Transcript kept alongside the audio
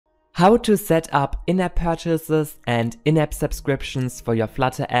How to set up in-app purchases and in-app subscriptions for your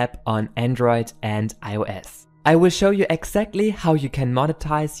Flutter app on Android and iOS. I will show you exactly how you can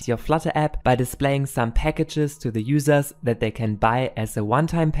monetize your Flutter app by displaying some packages to the users that they can buy as a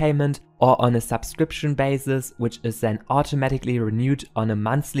one-time payment or on a subscription basis, which is then automatically renewed on a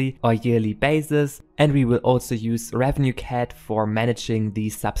monthly or yearly basis. And we will also use RevenueCat for managing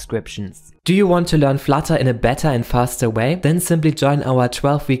these subscriptions. Do you want to learn Flutter in a better and faster way? Then simply join our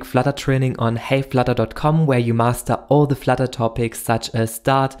 12-week Flutter training on heyflutter.com, where you master all the Flutter topics such as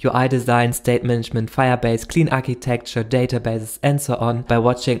Start, UI design, state management, Firebase, clean architecture, databases, and so on, by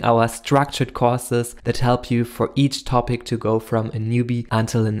watching our structured courses that help you for each topic to go from a newbie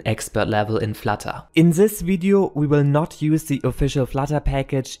until an expert level in Flutter. In this video, we will not use the official Flutter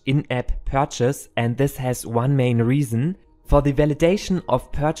package in-app purchase, and this has one main reason. For the validation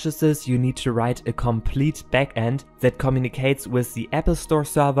of purchases, you need to write a complete backend that communicates with the Apple Store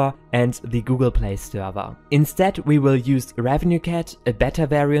server and the Google Play server. Instead, we will use RevenueCat, a beta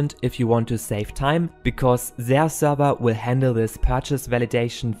variant if you want to save time, because their server will handle this purchase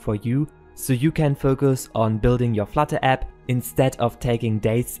validation for you, so you can focus on building your Flutter app instead of taking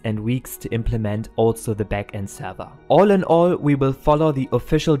days and weeks to implement also the backend server. All in all, we will follow the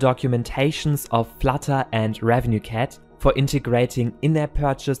official documentations of Flutter and RevenueCat for integrating in-app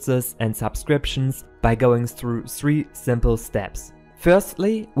purchases and subscriptions by going through 3 simple steps.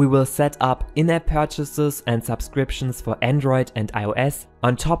 Firstly, we will set up in-app purchases and subscriptions for Android and iOS.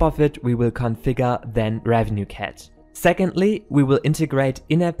 On top of it, we will configure then RevenueCat. Secondly, we will integrate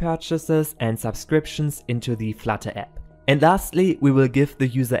in-app purchases and subscriptions into the Flutter app. And lastly, we will give the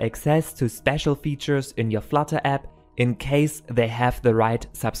user access to special features in your Flutter app in case they have the right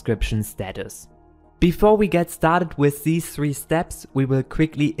subscription status. Before we get started with these 3 steps, we will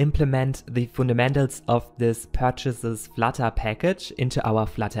quickly implement the fundamentals of this purchases Flutter package into our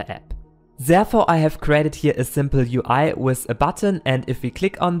Flutter app. Therefore, I have created here a simple UI with a button, and if we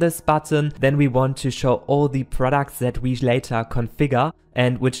click on this button, then we want to show all the products that we later configure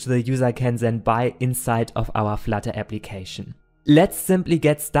and which the user can then buy inside of our Flutter application. Let's simply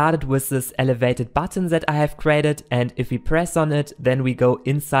get started with this elevated button that I have created, and if we press on it, then we go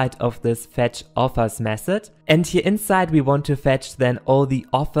inside of this fetch offers method. And here inside we want to fetch then all the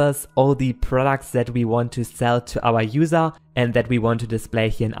offers, all the products that we want to sell to our user and that we want to display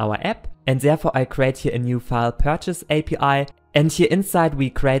here in our app. And therefore I create here a new file purchase API. And here inside we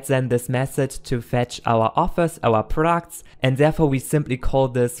create then this method to fetch our offers, our products, and therefore we simply call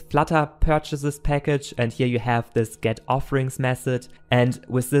this Flutter purchases package, and here you have this get offerings method, and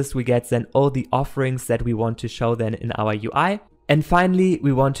with this we get then all the offerings that we want to show then in our UI. And finally,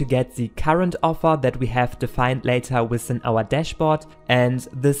 we want to get the current offer that we have defined later within our dashboard, and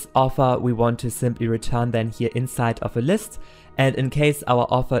this offer we want to simply return then here inside of a list. And in case our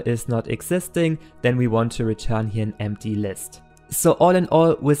offer is not existing, then we want to return here an empty list. So all in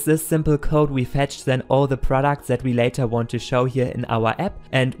all, with this simple code, we fetch then all the products that we later want to show here in our app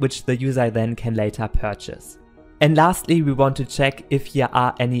and which the user then can later purchase. And lastly, we want to check if here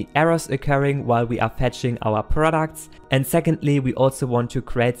are any errors occurring while we are fetching our products. And secondly, we also want to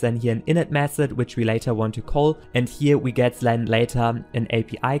create then here an init method, which we later want to call. And here we get then later an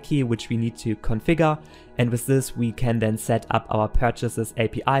API key, which we need to configure. And with this, we can then set up our purchases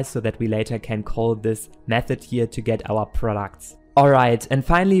API so that we later can call this method here to get our products. Alright, and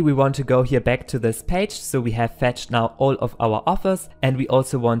finally we want to go here back to this page, so we have fetched now all of our offers and we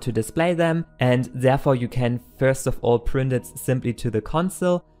also want to display them, and therefore you can first of all print it simply to the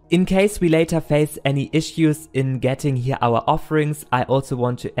console. In case we later face any issues in getting here our offerings, I also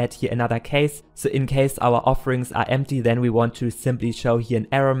want to add here another case. So in case our offerings are empty, then we want to simply show here an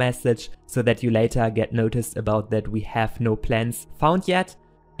error message so that you later get noticed about that we have no plans found yet.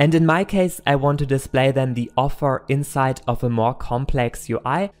 And in my case, I want to display then the offer inside of a more complex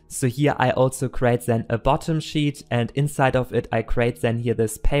UI. So here I also create then a bottom sheet, and inside of it I create then here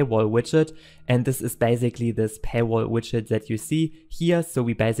this paywall widget. And this is basically this paywall widget that you see here. So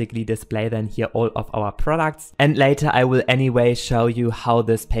we basically display then here all of our products. And later I will anyway show you how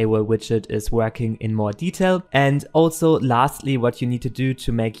this paywall widget is working in more detail. And also lastly, what you need to do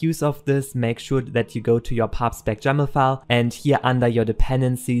to make use of this, make sure that you go to your pub/spec YAML file, and here under your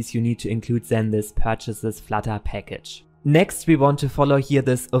dependencies you need to include then this purchases Flutter package. Next, we want to follow here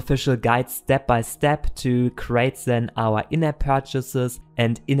this official guide step by step to create then our in-app purchases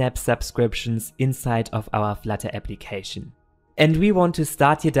and in-app subscriptions inside of our Flutter application. And we want to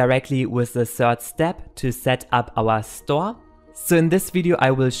start here directly with the 3rd step to set up our store. So in this video I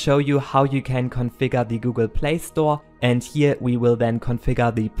will show you how you can configure the Google Play Store and here we will then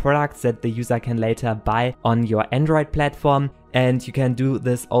configure the products that the user can later buy on your Android platform. And you can do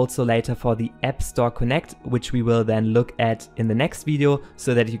this also later for the App Store Connect, which we will then look at in the next video,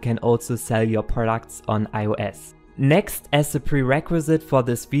 so that you can also sell your products on iOS. Next, as a prerequisite for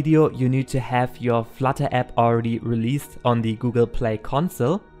this video, you need to have your Flutter app already released on the Google Play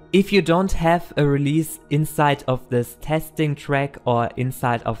console. If you don't have a release inside of this testing track or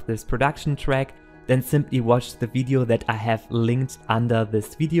inside of this production track, then simply watch the video that I have linked under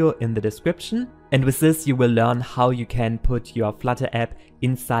this video in the description. And with this, you will learn how you can put your Flutter app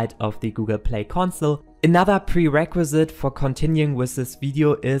inside of the Google Play console. Another prerequisite for continuing with this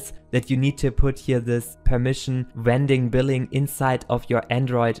video is that you need to put here this permission vending billing inside of your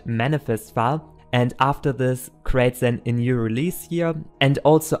Android manifest file. And after this, create then a new release here and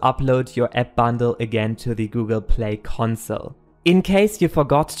also upload your app bundle again to the Google Play console. In case you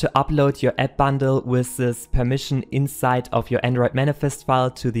forgot to upload your app bundle with this permission inside of your Android manifest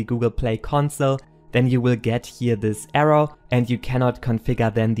file to the Google Play console, then you will get here this error and you cannot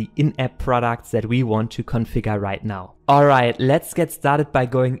configure then the in-app products that we want to configure right now. Alright, let's get started by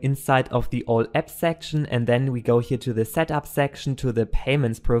going inside of the All Apps section, and then we go here to the Setup section to the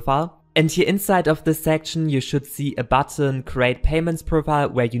Payments profile. And here inside of this section, you should see a button Create Payments Profile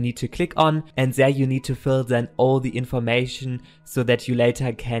where you need to click on, and there you need to fill then all the information so that you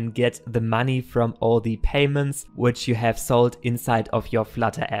later can get the money from all the payments which you have sold inside of your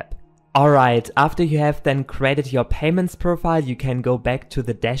Flutter app. Alright, after you have then created your payments profile, you can go back to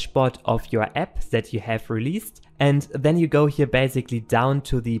the dashboard of your app that you have released, and then you go here basically down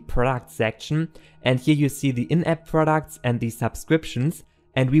to the product section, and here you see the in-app products and the subscriptions.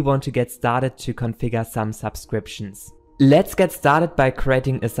 And we want to get started to configure some subscriptions. Let's get started by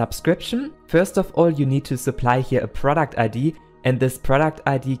creating a subscription. First of all, you need to supply here a product ID, and this product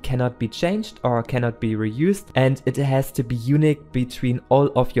ID cannot be changed or cannot be reused, and it has to be unique between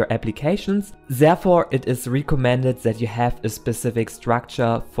all of your applications. Therefore, it is recommended that you have a specific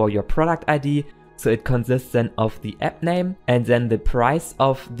structure for your product ID. So it consists then of the app name and then the price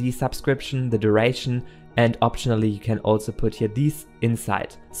of the subscription, the duration, and optionally you can also put here these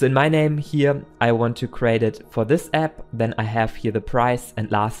inside. So in my name here, I want to create it for this app, then I have here the price, and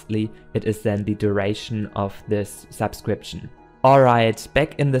lastly it is then the duration of this subscription. Alright,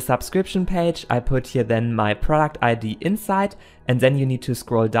 back in the subscription page, I put here then my product ID inside, and then you need to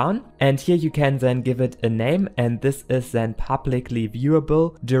scroll down, and here you can then give it a name, and this is then publicly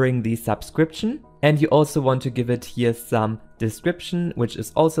viewable during the subscription. And you also want to give it here some description, which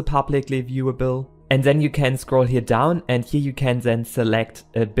is also publicly viewable. And then you can scroll here down, and here you can then select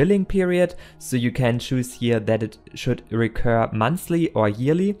a billing period. So you can choose here that it should recur monthly or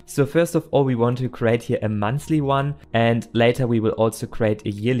yearly. So first of all, we want to create here a monthly one, and later we will also create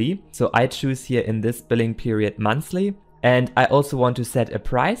a yearly. So I choose here in this billing period monthly. And I also want to set a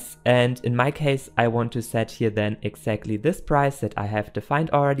price, and in my case I want to set here then exactly this price that I have defined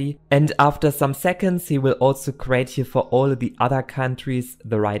already. And after some seconds he will also create here for all the other countries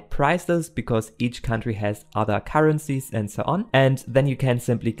the right prices, because each country has other currencies and so on. And then you can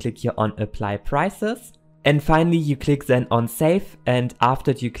simply click here on Apply Prices. And finally you click then on Save, and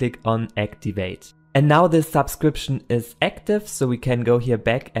after you click on Activate. And now this subscription is active, so we can go here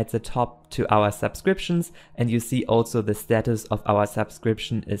back at the top to our subscriptions, and you see also the status of our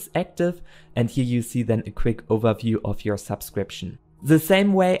subscription is active, and here you see then a quick overview of your subscription. The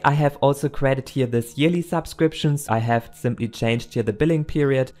same way I have also created here this yearly subscriptions. I have simply changed here the billing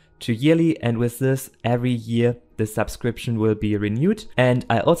period to yearly, and with this every year the subscription will be renewed. And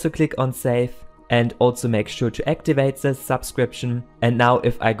I also click on Save. And also make sure to activate this subscription. And now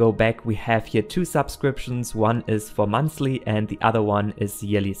if I go back, we have here two subscriptions. One is for monthly and the other one is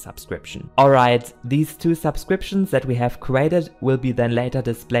yearly subscription. Alright, these two subscriptions that we have created will be then later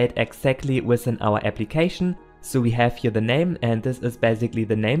displayed exactly within our application. So we have here the name, and this is basically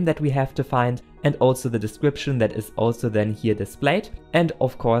the name that we have defined, and also the description that is also then here displayed, and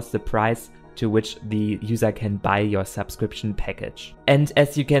of course the price to which the user can buy your subscription package. And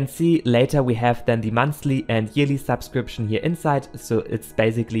as you can see, later we have then the monthly and yearly subscription here inside, so it's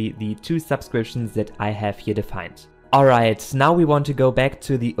basically the two subscriptions that I have here defined. Alright, now we want to go back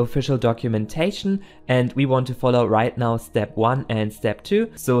to the official documentation, and we want to follow right now step 1 and step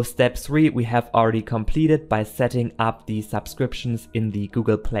 2. So step 3 we have already completed by setting up the subscriptions in the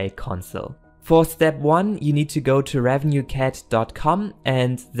Google Play console. For step 1, you need to go to revenuecat.com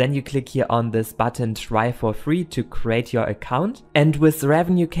and then you click here on this button try for free to create your account. And with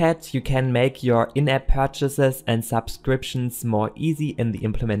RevenueCat, you can make your in-app purchases and subscriptions more easy in the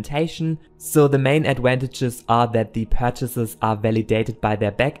implementation. So the main advantages are that the purchases are validated by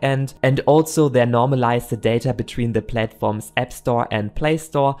their backend, and also they normalize the data between the platform's App Store and Play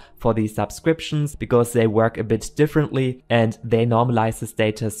Store for the subscriptions, because they work a bit differently, and they normalize this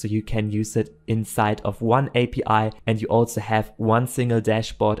data so you can use it inside of one API, and you also have one single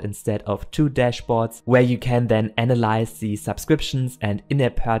dashboard instead of two dashboards where you can then analyze the subscriptions and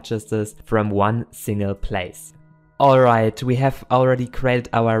in-app purchases from one single place. Alright, we have already created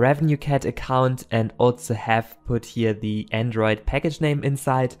our RevenueCat account and also have put here the Android package name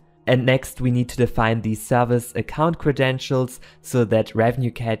inside. And next we need to define the service account credentials so that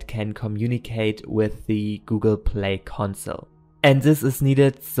RevenueCat can communicate with the Google Play console. And this is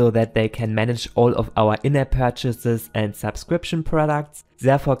needed so that they can manage all of our in-app purchases and subscription products.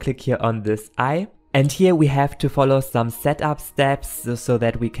 Therefore click here on this I. And here we have to follow some setup steps so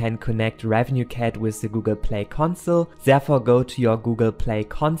that we can connect RevenueCat with the Google Play console. Therefore go to your Google Play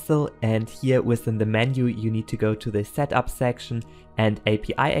console, and here within the menu you need to go to the setup section and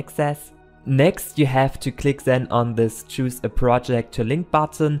API access. Next you have to click then on this choose a project to link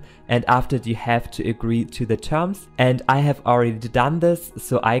button, and after you have to agree to the terms, and I have already done this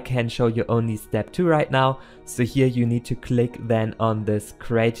so I can show you only step 2 right now. So here you need to click then on this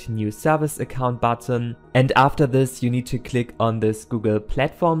create new service account button, and after this you need to click on this Google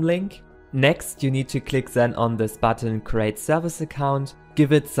platform link. Next you need to click then on this button create service account,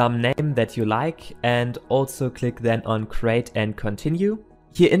 give it some name that you like, and also click then on create and continue.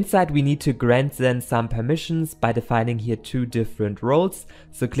 Here inside we need to grant then some permissions by defining here 2 different roles.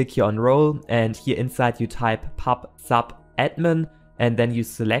 So click here on role, and here inside you type pub sub admin and then you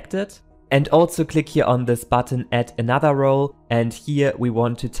select it. And also click here on this button add another role, and here we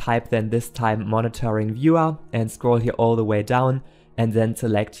want to type then this time monitoring viewer, and scroll here all the way down and then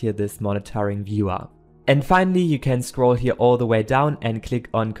select here this monitoring viewer. And finally you can scroll here all the way down and click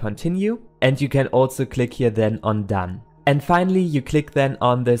on continue, and you can also click here then on done. And finally you click then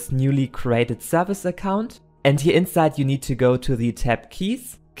on this newly created service account, and here inside you need to go to the tab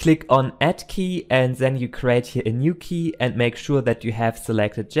keys, click on add key, and then you create here a new key and make sure that you have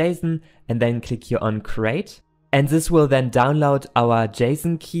selected JSON, and then click here on create. And this will then download our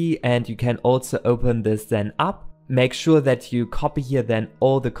JSON key, and you can also open this then up. Make sure that you copy here then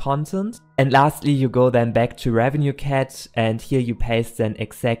all the content, and lastly you go then back to RevenueCat, and here you paste then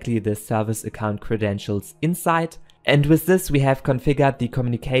exactly the service account credentials inside. And with this we have configured the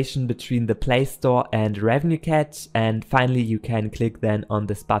communication between the Play Store and RevenueCat, and finally you can click then on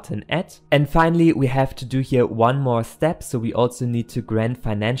this button add. And finally we have to do here one more step, so we also need to grant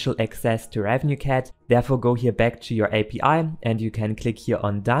financial access to RevenueCat. Therefore go here back to your API and you can click here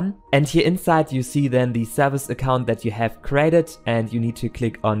on done. And here inside you see then the service account that you have created, and you need to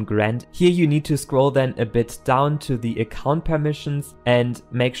click on grant. Here you need to scroll then a bit down to the account permissions and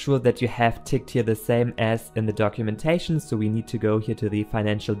make sure that you have ticked here the same as in the documentation. So we need to go here to the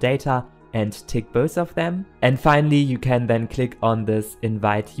financial data and tick both of them. And finally you can then click on this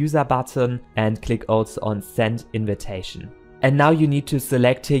invite user button and click also on send invitation. And now you need to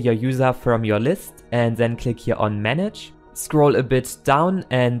select here your user from your list and then click here on manage. Scroll a bit down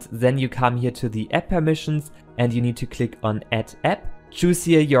and then you come here to the app permissions and you need to click on add app. Choose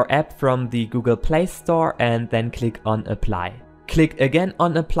here your app from the Google Play Store and then click on apply. Click again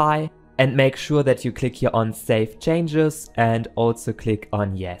on apply and make sure that you click here on save changes and also click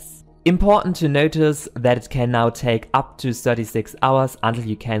on yes. Important to notice that it can now take up to 36 hours until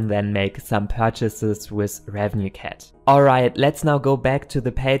you can then make some purchases with RevenueCat. Alright, let's now go back to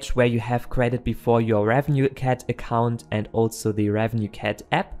the page where you have created before your RevenueCat account and also the RevenueCat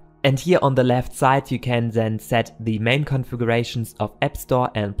app. And here on the left side you can then set the main configurations of App Store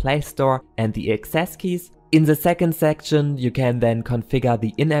and Play Store and the access keys. In the second section you can then configure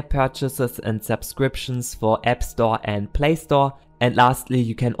the in-app purchases and subscriptions for App Store and Play Store. And lastly,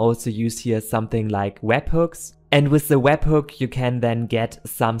 you can also use here something like webhooks. And with the webhook, you can then get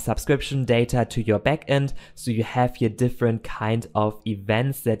some subscription data to your backend. So you have here different kind of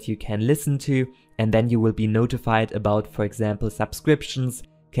events that you can listen to. And then you will be notified about, for example, subscriptions,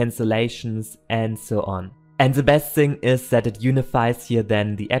 cancellations, and so on. And the best thing is that it unifies here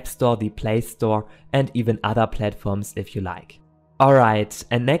then the App Store, the Play Store, and even other platforms if you like. Alright,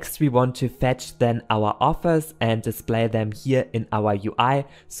 and next we want to fetch then our offers and display them here in our UI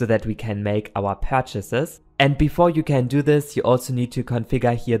so that we can make our purchases. And before you can do this, you also need to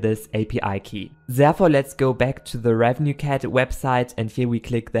configure here this API key. Therefore, let's go back to the RevenueCat website, and here we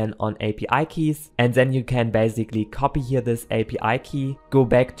click then on API keys, and then you can basically copy here this API key, go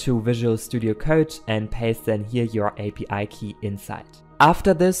back to Visual Studio Code and paste then here your API key inside.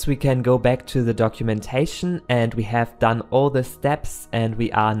 After this, we can go back to the documentation, and we have done all the steps, and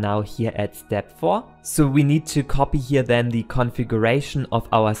we are now here at step 4. So we need to copy here then the configuration of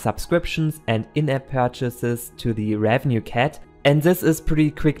our subscriptions and in-app purchases to the RevenueCat. And this is pretty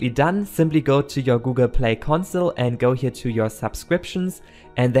quickly done. Simply go to your Google Play console and go here to your subscriptions,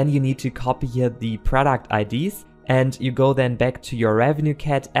 and then you need to copy here the product IDs, and you go then back to your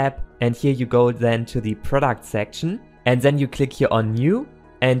RevenueCat app, and here you go then to the product section. And then you click here on new,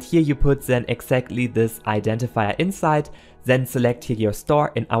 and here you put then exactly this identifier inside, then select here your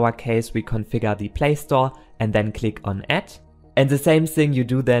store. In our case, we configure the Play Store, and then click on add. And the same thing you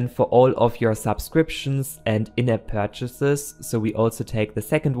do then for all of your subscriptions and in-app purchases. So we also take the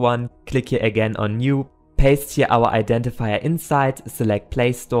second one, click here again on new, paste here our identifier inside, select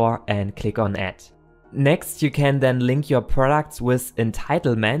Play Store and click on add. Next, you can then link your products with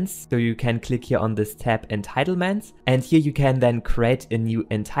entitlements. So you can click here on this tab entitlements, and here you can then create a new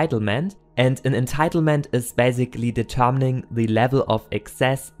entitlement. And an entitlement is basically determining the level of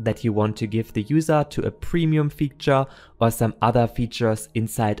access that you want to give the user to a premium feature or some other features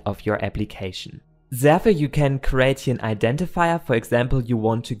inside of your application. Therefore, you can create here an identifier. For example, you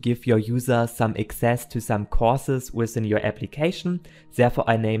want to give your user some access to some courses within your application. Therefore,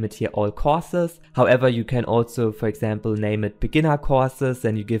 I name it here all courses. However, you can also, for example, name it beginner courses,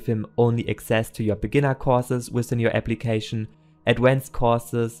 and you give him only access to your beginner courses within your application, advanced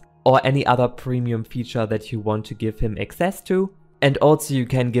courses, or any other premium feature that you want to give him access to. And also you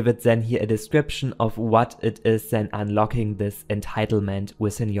can give it then here a description of what it is then unlocking this entitlement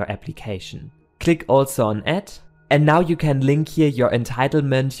within your application. Click also on add, and now you can link here your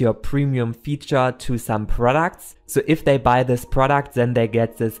entitlement, your premium feature to some products. So if they buy this product, then they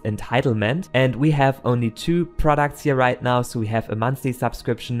get this entitlement. And we have only 2 products here right now. So we have a monthly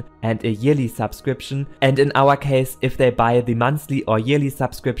subscription and a yearly subscription. And in our case, if they buy the monthly or yearly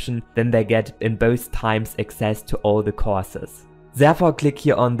subscription, then they get in both times access to all the courses. Therefore, click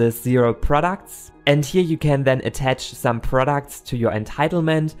here on the 0 products, and here you can then attach some products to your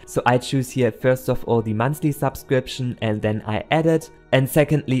entitlement. So I choose here first of all the monthly subscription, and then I add it. And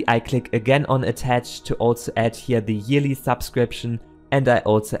secondly, I click again on attach to also add here the yearly subscription, and I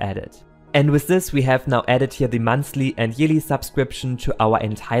also add it. And with this, we have now added here the monthly and yearly subscription to our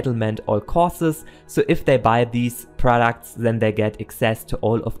entitlement all courses. So if they buy these products, then they get access to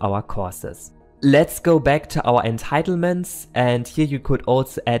all of our courses. Let's go back to our entitlements, and here you could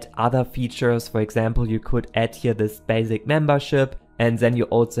also add other features. For example, you could add here this basic membership, and then you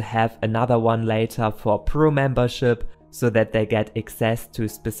also have another one later for pro membership, so that they get access to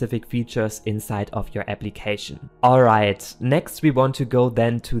specific features inside of your application. Alright, next we want to go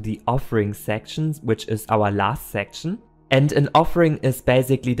then to the offering section, which is our last section. And an offering is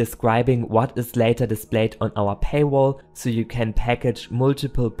basically describing what is later displayed on our paywall, so you can package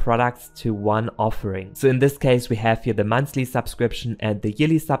multiple products to one offering. So in this case, we have here the monthly subscription and the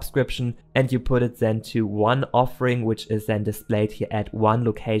yearly subscription, and you put it then to one offering, which is then displayed here at one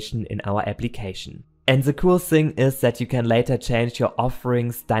location in our application. And the cool thing is that you can later change your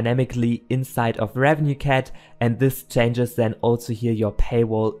offerings dynamically inside of RevenueCat, and this changes then also here your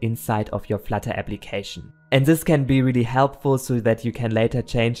paywall inside of your Flutter application. And this can be really helpful so that you can later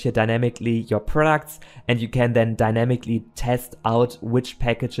change here dynamically your products, and you can then dynamically test out which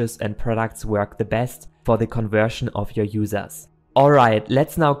packages and products work the best for the conversion of your users. Alright,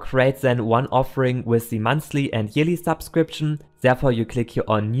 let's now create then one offering with the monthly and yearly subscription. Therefore, you click here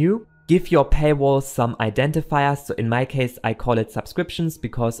on new. Give your paywall some identifiers. So in my case, I call it subscriptions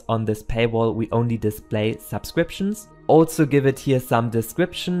because on this paywall we only display subscriptions. Also give it here some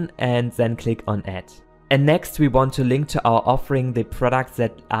description and then click on add. And next we want to link to our offering the products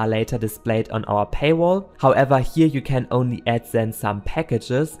that are later displayed on our paywall. However, here you can only add then some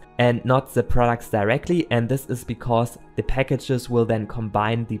packages and not the products directly, and this is because the packages will then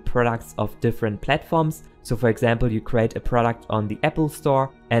combine the products of different platforms. So for example, you create a product on the Apple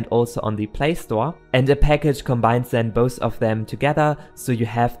Store and also on the Play Store, and a package combines then both of them together. So you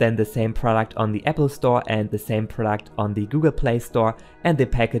have then the same product on the Apple Store and the same product on the Google Play Store, and the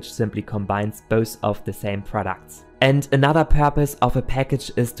package simply combines both of the same products. And another purpose of a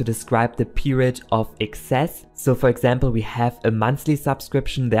package is to describe the period of access. So for example, we have a monthly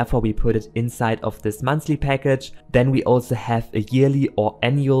subscription, therefore we put it inside of this monthly package. Then we also have a yearly or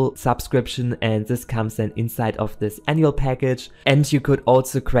annual subscription, and this comes then inside of this annual package. And you could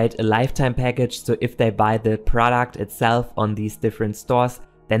also create a lifetime package. So if they buy the product itself on these different stores,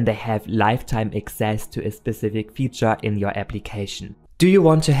 then they have lifetime access to a specific feature in your application. Do you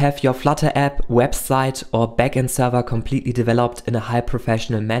want to have your Flutter app, website or backend server completely developed in a high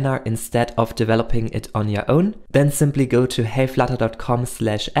professional manner instead of developing it on your own? Then simply go to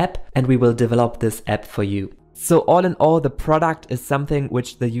heyflutter.com/app and we will develop this app for you. So all in all, the product is something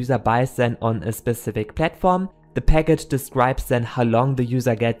which the user buys then on a specific platform. The package describes then how long the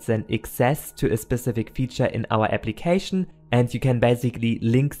user gets then access to a specific feature in our application, and you can basically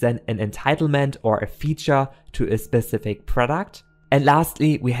link then an entitlement or a feature to a specific product. And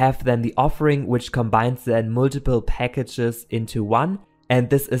lastly, we have then the offering, which combines then multiple packages into one, and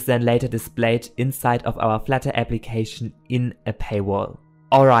this is then later displayed inside of our Flutter application in a paywall.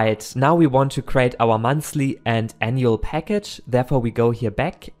 Alright, now we want to create our monthly and annual package, therefore we go here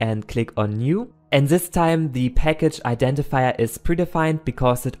back and click on New. And this time the package identifier is predefined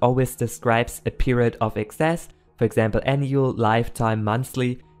because it always describes a period of access, for example annual, lifetime,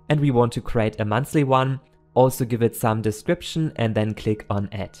 monthly, and we want to create a monthly one. Also give it some description and then click on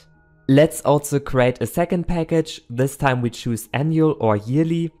Add. Let's also create a second package. This time we choose annual or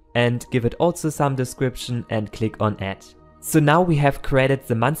yearly and give it also some description and click on Add. So now we have created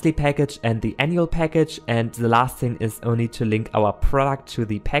the monthly package and the annual package, and the last thing is only to link our product to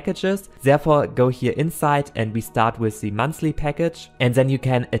the packages. Therefore go here inside and we start with the monthly package, and then you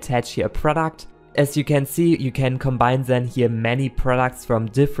can attach here a product. As you can see, you can combine then here many products from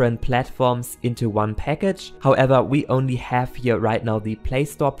different platforms into one package. However, we only have here right now the Play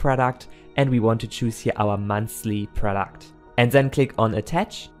Store product, and we want to choose here our monthly product. And then click on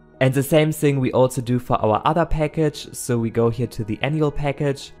Attach. And the same thing we also do for our other package. So we go here to the annual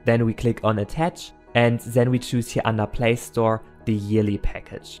package, then we click on Attach, and then we choose here under Play Store the yearly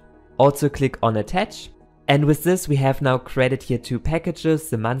package. Also click on Attach. And with this, we have now created here two packages,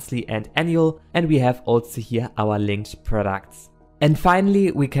 the monthly and annual, and we have also here our linked products. And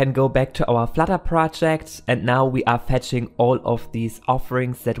finally, we can go back to our Flutter project, and now we are fetching all of these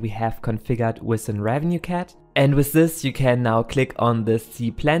offerings that we have configured within RevenueCat. And with this, you can now click on the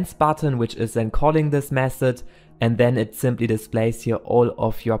See Plans button, which is then calling this method, and then it simply displays here all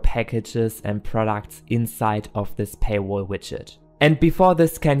of your packages and products inside of this paywall widget. And before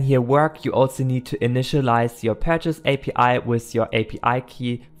this can here work, you also need to initialize your purchase API with your API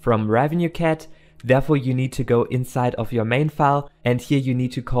key from RevenueCat. Therefore, you need to go inside of your main file, and here you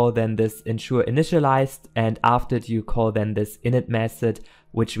need to call then this ensure initialized, and after it you call then this init method,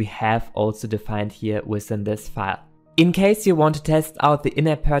 which we have also defined here within this file. In case you want to test out the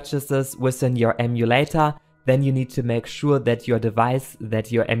in-app purchases within your emulator, then you need to make sure that your device,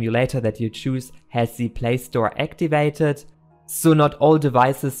 that your emulator that you choose has the Play Store activated. So not all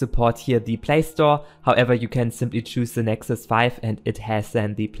devices support here the Play Store, however you can simply choose the Nexus 5 and it has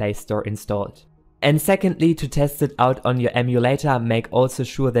then the Play Store installed. And secondly, to test it out on your emulator, make also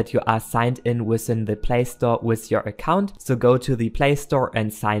sure that you are signed in within the Play Store with your account. So go to the Play Store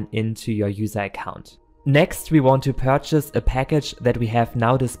and sign in to your user account. Next, we want to purchase a package that we have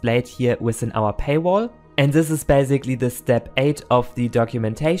now displayed here within our paywall. And this is basically the step 8 of the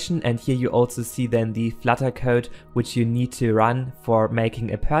documentation, and here you also see then the Flutter code which you need to run for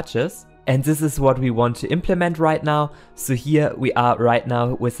making a purchase. And this is what we want to implement right now. So here we are right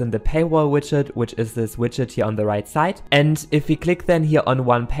now within the paywall widget, which is this widget here on the right side. And if we click then here on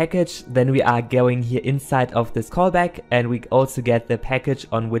one package, then we are going here inside of this callback, and we also get the package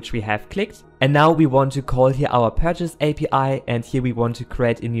on which we have clicked. And now we want to call here our purchase API, and here we want to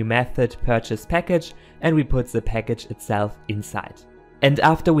create a new method purchase package, and we put the package itself inside. And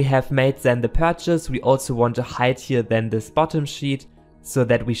after we have made then the purchase, we also want to hide here then this bottom sheet, so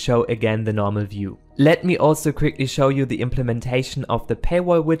that we show again the normal view. Let me also quickly show you the implementation of the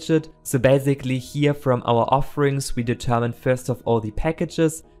paywall widget. So basically here from our offerings, we determine first of all the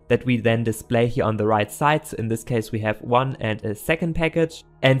packages that we then display here on the right side. So in this case, we have one and a second package.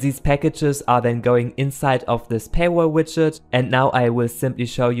 And these packages are then going inside of this paywall widget. And now I will simply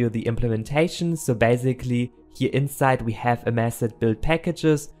show you the implementation. So basically here inside we have a method build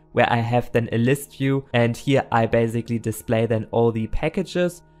packages, where I have then a list view, and here I basically display then all the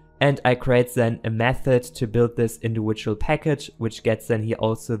packages, and I create then a method to build this individual package, which gets then here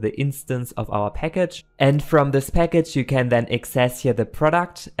also the instance of our package. And from this package you can then access here the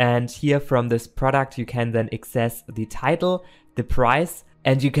product, and here from this product you can then access the title, the price,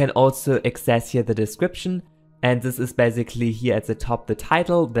 and you can also access here the description. and this is basically here at the top the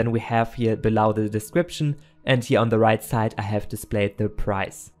title, then we have here below the description, and here on the right side I have displayed the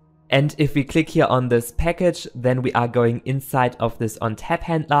price. And if we click here on this package, then we are going inside of this on-tap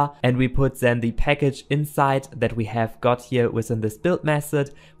handler, and we put then the package inside that we have got here within this build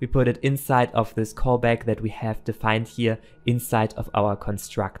method. We put it inside of this callback that we have defined here inside of our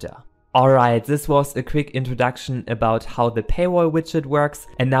constructor. Alright, this was a quick introduction about how the paywall widget works,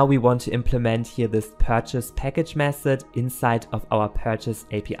 and now we want to implement here this purchase package method inside of our purchase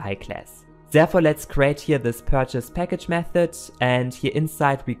API class. Therefore, let's create here this purchase package method, and here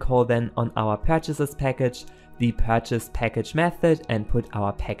inside we call then on our purchases package the purchase package method and put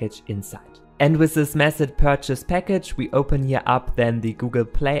our package inside. And with this method purchase package, we open here up then the Google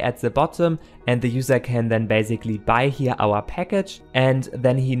Play at the bottom, and the user can then basically buy here our package, and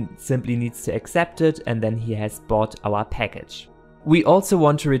then he simply needs to accept it, and then he has bought our package. We also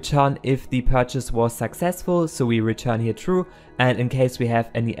want to return if the purchase was successful, so we return here true, and in case we have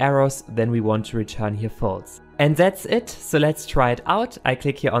any errors, then we want to return here false. And that's it, so let's try it out. I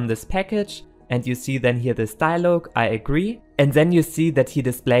click here on this package, and you see then here this dialog, I agree, and then you see that he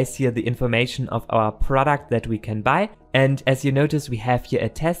displays here the information of our product that we can buy. And as you notice, we have here a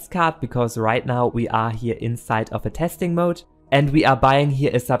test card because right now we are here inside of a testing mode. And we are buying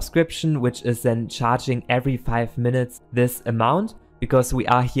here a subscription, which is then charging every 5 minutes this amount, because we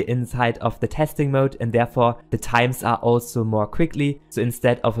are here inside of the testing mode, and therefore the times are also more quickly. So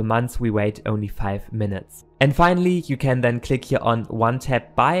instead of a month, we wait only 5 minutes. And finally, you can then click here on one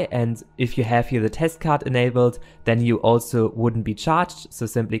tap buy, and if you have here the test card enabled, then you also wouldn't be charged. So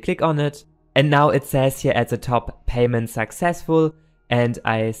simply click on it. And now it says here at the top, payment successful. And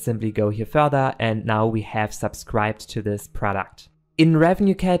I simply go here further, and now we have subscribed to this product. In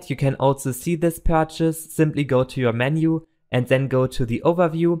RevenueCat, you can also see this purchase. Simply go to your menu and then go to the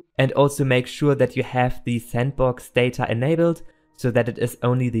overview, and also make sure that you have the sandbox data enabled so that it is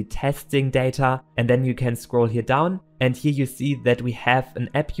only the testing data. And then you can scroll here down, and here you see that we have an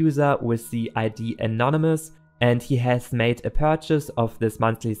app user with the ID anonymous, and he has made a purchase of this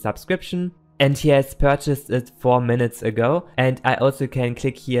monthly subscription. And he has purchased it 4 minutes ago, and I also can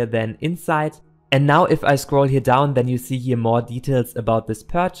click here then inside. And now if I scroll here down, then you see here more details about this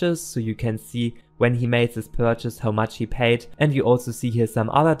purchase, so you can see when he made this purchase, how much he paid, and you also see here some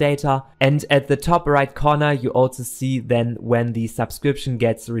other data. And at the top right corner, you also see then when the subscription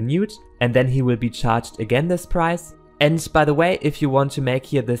gets renewed, and then he will be charged again this price. And by the way, if you want to make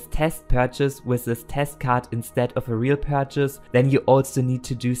here this test purchase with this test card instead of a real purchase, then you also need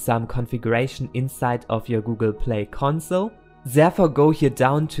to do some configuration inside of your Google Play console. Therefore, go here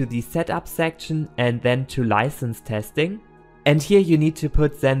down to the setup section and then to license testing. And here you need to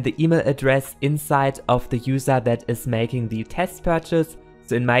put then the email address inside of the user that is making the test purchase.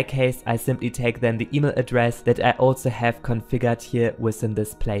 So in my case, I simply take then the email address that I also have configured here within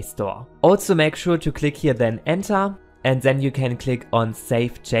this Play Store. Also make sure to click here then enter. And then you can click on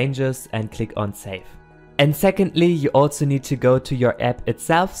Save Changes and click on Save. And secondly, you also need to go to your app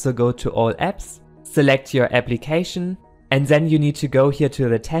itself, so go to All Apps, select your application, and then you need to go here to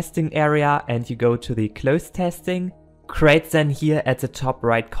the testing area and you go to the Close Testing. Create then here at the top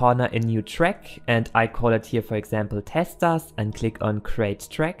right corner a new track, and I call it here for example Testers, and click on Create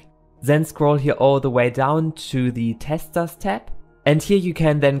Track. Then scroll here all the way down to the Testers tab. And here you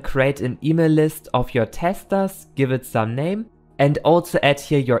can then create an email list of your testers, give it some name, and also add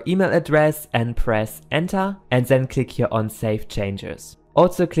here your email address and press enter, and then click here on Save Changes.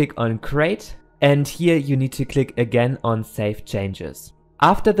 Also click on Create, and here you need to click again on Save Changes.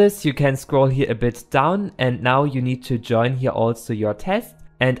 After this, you can scroll here a bit down, and now you need to join here also your test,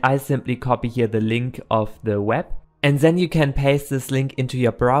 and I simply copy here the link of the web. And then you can paste this link into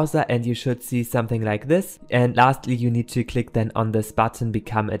your browser and you should see something like this. And lastly, you need to click then on this button,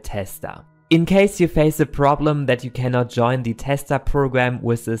 Become a Tester. In case you face a problem that you cannot join the tester program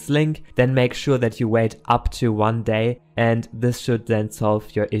with this link, then make sure that you wait up to 1 day, and this should then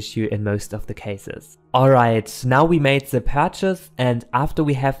solve your issue in most of the cases. Alright, now we made the purchase, and after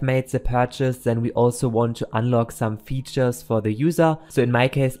we have made the purchase, then we also want to unlock some features for the user. So in my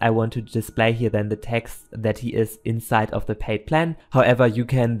case, I want to display here then the text that he is inside of the paid plan. However, you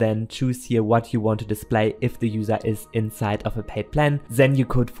can then choose here what you want to display if the user is inside of a paid plan. Then you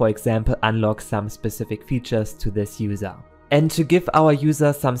could, for example, unlock some specific features to this user. And to give our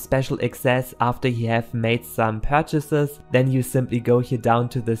user some special access after he have made some purchases, then you simply go here down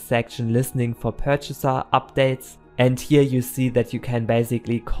to the section Listening for Purchaser Updates. And here you see that you can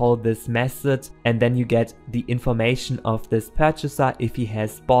basically call this method, and then you get the information of this purchaser if he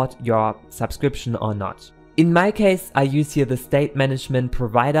has bought your subscription or not. In my case, I use here the state management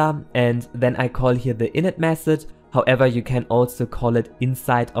provider, and then I call here the init method. However, you can also call it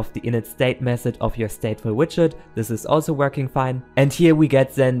inside of the init state method of your stateful widget. This is also working fine. And here we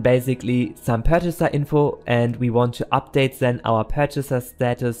get then basically some purchaser info, and we want to update then our purchaser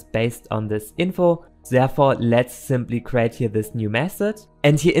status based on this info. Therefore, let's simply create here this new method.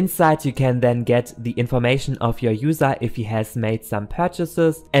 And here inside you can then get the information of your user if he has made some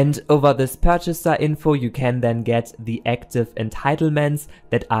purchases. And over this purchaser info, you can then get the active entitlements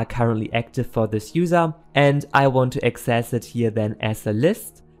that are currently active for this user. And I want to access it here then as a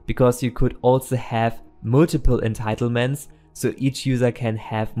list, because you could also have multiple entitlements. So each user can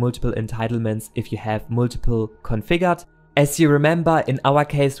have multiple entitlements if you have multiple configured. As you remember, in our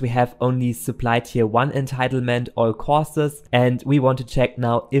case, we have only supplied here one entitlement, all courses, and we want to check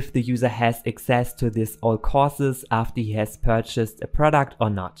now if the user has access to this all courses after he has purchased a product or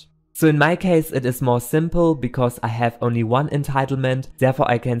not. So in my case, it is more simple because I have only one entitlement.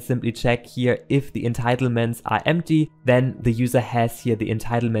 Therefore, I can simply check here if the entitlements are empty, then the user has here the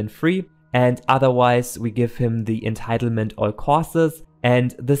entitlement free, and otherwise we give him the entitlement all courses.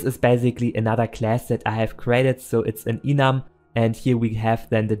 And this is basically another class that I have created, so it's an enum, and here we have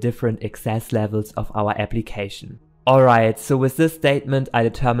then the different access levels of our application. Alright, so with this statement I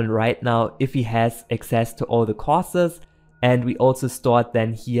determine right now if he has access to all the courses, and we also store it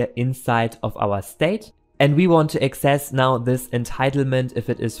then here inside of our state. And we want to access now this entitlement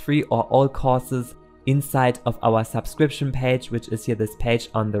if it is free or all courses inside of our subscription page, which is here this page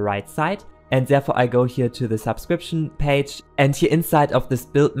on the right side. And therefore I go here to the subscription page, and here inside of this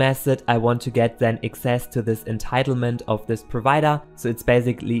build method I want to get then access to this entitlement of this provider. So it's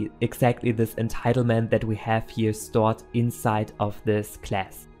basically exactly this entitlement that we have here stored inside of this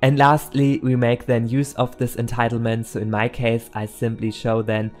class. And lastly, we make then use of this entitlement. So in my case, I simply show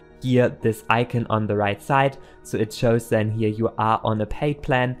then here this icon on the right side. So it shows then here you are on a paid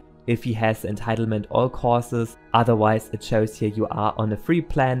plan if he has entitlement all courses. Otherwise it shows here you are on a free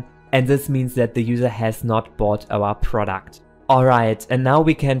plan. And this means that the user has not bought our product. Alright, and now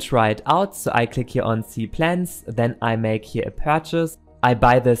we can try it out. So I click here on see plans, then I make here a purchase. I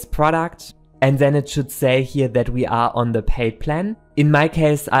buy this product, and then it should say here that we are on the paid plan. In my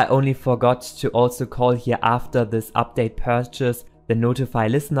case, I only forgot to also call here after this update purchase the notify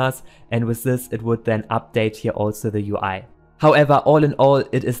listeners, and with this it would then update here also the UI. However, all in all,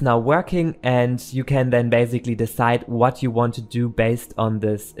 it is now working, and you can then basically decide what you want to do based on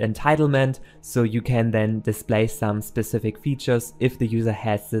this entitlement. So you can then display some specific features if the user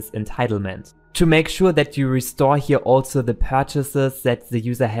has this entitlement. To make sure that you restore here also the purchases that the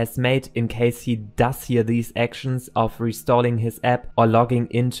user has made in case he does here these actions of reinstalling his app or logging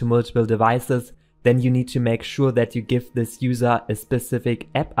into multiple devices, then you need to make sure that you give this user a specific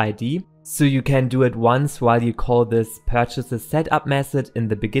app ID. So you can do it once while you call this purchases setup method in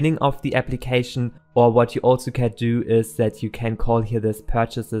the beginning of the application, or what you also can do is that you can call here this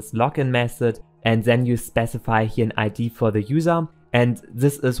purchases login method, and then you specify here an ID for the user, and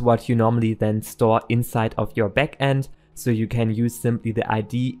this is what you normally then store inside of your backend. So you can use simply the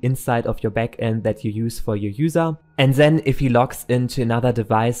ID inside of your backend that you use for your user. And then if he logs into another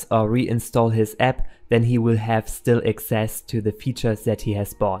device or reinstall his app, then he will have still access to the features that he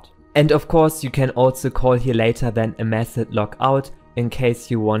has bought. And of course, you can also call here later then a method logout in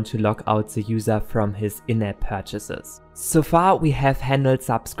case you want to log out the user from his in-app purchases. So far we have handled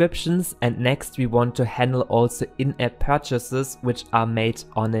subscriptions, and next we want to handle also in-app purchases which are made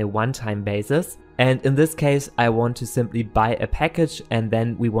on a one-time basis. And in this case, I want to simply buy a package, and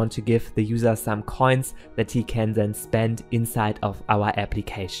then we want to give the user some coins that he can then spend inside of our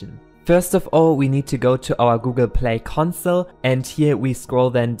application. First of all, we need to go to our Google Play console, and here we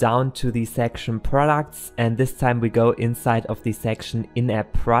scroll then down to the section products, and this time we go inside of the section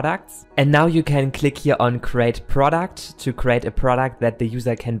in-app products. And now you can click here on create product to create a product that the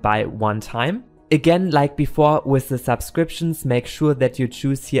user can buy one time. Again, like before with the subscriptions, make sure that you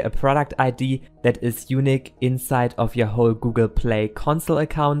choose here a product ID that is unique inside of your whole Google Play console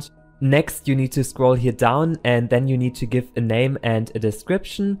account. Next, you need to scroll here down, and then you need to give a name and a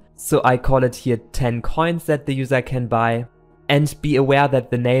description. So I call it here 10 coins that the user can buy. And be aware that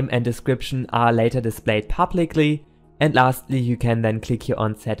the name and description are later displayed publicly. And lastly, you can then click here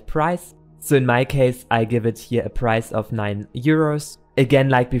on set price. So in my case, I give it here a price of 9 euros. Again,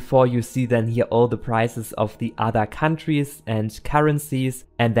 like before, you see then here all the prices of the other countries and currencies,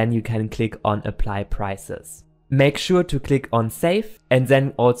 and then you can click on apply prices. Make sure to click on save, and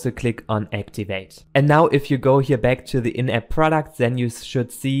then also click on activate. And now if you go here back to the in-app products, then you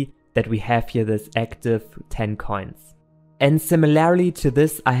should see that we have here this active 10 coins. And similarly to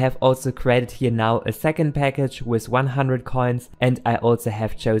this, I have also created here now a second package with 100 coins, and I also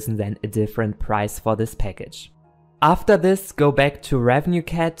have chosen then a different price for this package. After this, go back to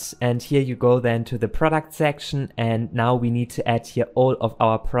RevenueCat, and here you go then to the product section, and now we need to add here all of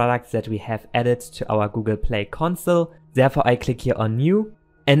our products that we have added to our Google Play console. Therefore I click here on New,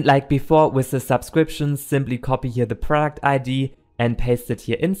 and like before with the subscriptions, simply copy here the product ID and paste it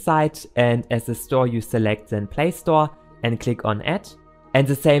here inside, and as a store you select then Play Store and click on Add. And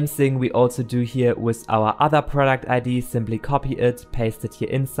the same thing we also do here with our other product ID, simply copy it, paste it here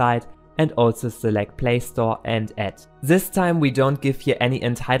inside, and also select Play Store and Add. This time we don't give here any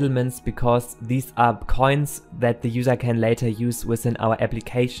entitlements because these are coins that the user can later use within our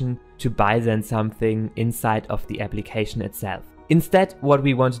application to buy then something inside of the application itself. Instead, what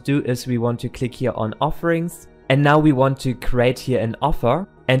we want to do is we want to click here on Offerings, and now we want to create here an offer,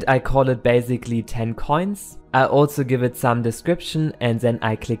 and I call it basically 10 coins. I also give it some description, and then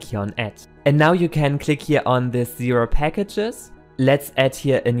I click here on Add. And now you can click here on this 0 packages. Let's add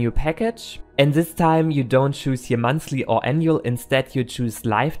here a new package, and this time you don't choose here monthly or annual, instead you choose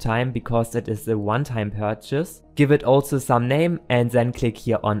lifetime because it is a one-time purchase. Give it also some name and then click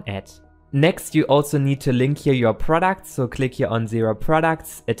here on Add. Next you also need to link here your product, so click here on 0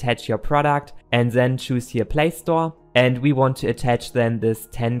 products, attach your product, and then choose here Play Store, and we want to attach then this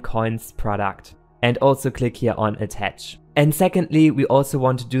 10 coins product, and also click here on Attach. And secondly, we also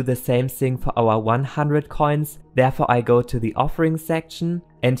want to do the same thing for our 100 coins. Therefore I go to the offering section,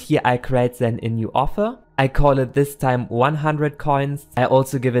 and here I create then a new offer. I call it this time 100 coins. I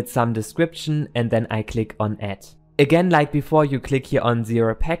also give it some description, and then I click on Add. Again, like before, you click here on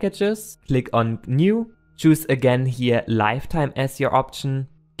 0 packages, click on New, choose again here lifetime as your option,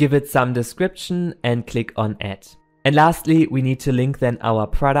 give it some description and click on Add. And lastly, we need to link then our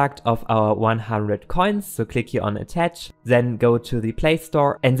product of our 100 coins, so click here on Attach, then go to the Play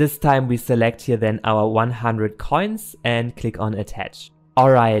Store, and this time we select here then our 100 coins and click on Attach.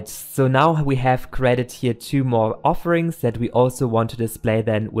 Alright, so now we have created here 2 more offerings that we also want to display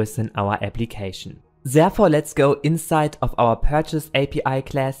then within our application. Therefore, let's go inside of our Purchase API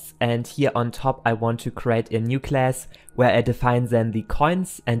class, and here on top I want to create a new class where I define then the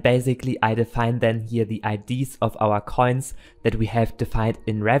coins, and basically I define then here the IDs of our coins that we have defined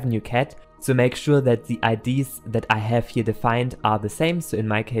in RevenueCat. So make sure that the IDs that I have here defined are the same, so in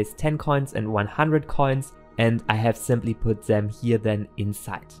my case 10 coins and 100 coins, and I have simply put them here then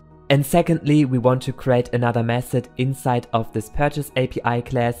inside. And secondly, we want to create another method inside of this Purchase API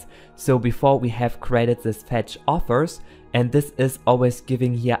class. So before we have created this fetch offers, and this is always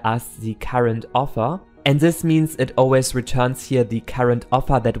giving here us the current offer. And this means it always returns here the current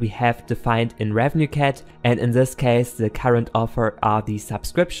offer that we have defined in RevenueCat. And in this case, the current offer are the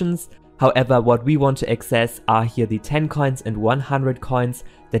subscriptions. However, what we want to access are here the 10 coins and 100 coins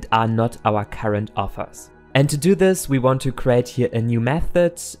that are not our current offers. And to do this, we want to create here a new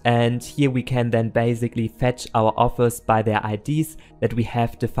method, and here we can then basically fetch our offers by their IDs that we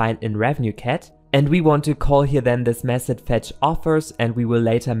have defined in RevenueCat. And we want to call here then this method fetch offers, and we will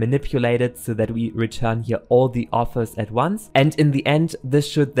later manipulate it so that we return here all the offers at once. And in the end, this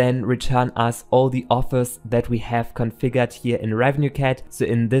should then return us all the offers that we have configured here in RevenueCat. So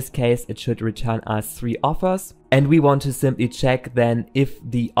in this case, it should return us 3 offers. And we want to simply check then if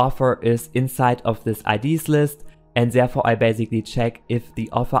the offer is inside of this IDs list, and therefore I basically check if the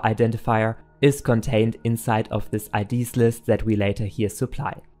offer identifier is contained inside of this IDs list that we later here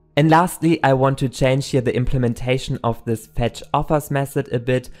supply. And lastly, I want to change here the implementation of this fetch offers method a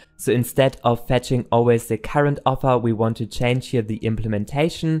bit. So instead of fetching always the current offer, we want to change here the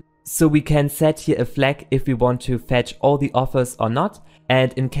implementation. So we can set here a flag if we want to fetch all the offers or not.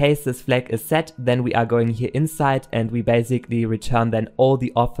 And in case this flag is set, then we are going here inside and we basically return then all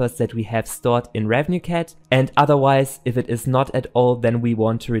the offers that we have stored in RevenueCat. And otherwise, if it is not at all, then we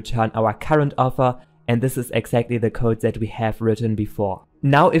want to return our current offer. And this is exactly the code that we have written before.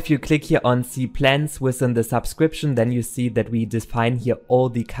 Now, if you click here on See Plans within the subscription, then you see that we define here all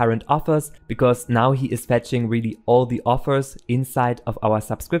the current offers, because now he is fetching really all the offers inside of our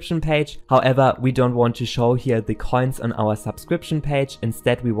subscription page. However, we don't want to show here the coins on our subscription page.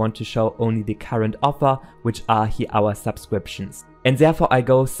 Instead, we want to show only the current offer, which are here our subscriptions. And therefore I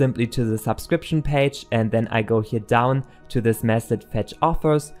go simply to the subscription page, and then I go here down to this method fetch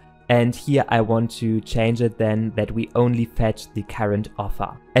offers. And here I want to change it then that we only fetch the current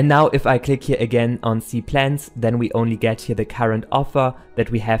offer. And now if I click here again on See Plans, then we only get here the current offer that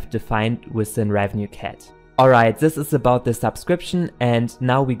we have defined within RevenueCat. Alright, this is about the subscription, and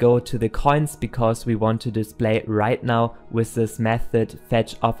now we go to the coins because we want to display right now with this method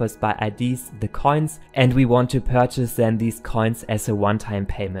fetch offers by IDs the coins, and we want to purchase then these coins as a one-time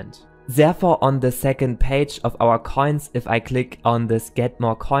payment. Therefore, on the second page of our coins, if I click on this get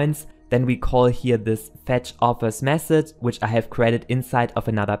more coins, then we call here this fetch offers method, which I have created inside of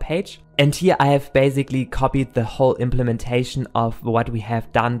another page. And here I have basically copied the whole implementation of what we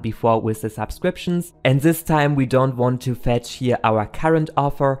have done before with the subscriptions. And this time we don't want to fetch here our current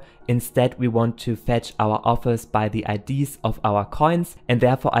offer. Instead, we want to fetch our offers by the IDs of our coins. And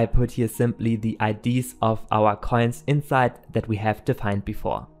therefore I put here simply the IDs of our coins inside that we have defined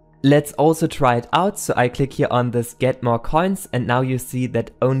before. Let's also try it out. So I click here on this get more coins, and now you see that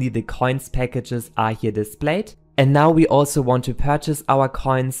only the coins packages are here displayed. And now we also want to purchase our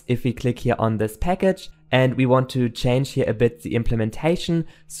coins if we click here on this package, and we want to change here a bit the implementation.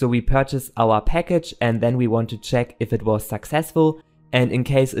 So we purchase our package and then we want to check if it was successful. And in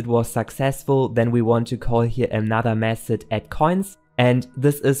case it was successful, then we want to call here another method add coins. And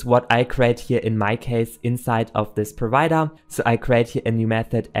this is what I create here in my case inside of this provider. So I create here a new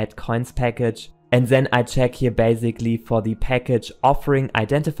method add coins package. And then I check here basically for the package offering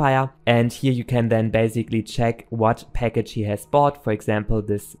identifier. And here you can then basically check what package he has bought. For example,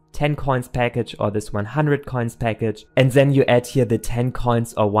 this 10 coins package or this 100 coins package. And then you add here the 10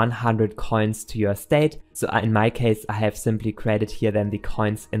 coins or 100 coins to your state. So in my case, I have simply created here then the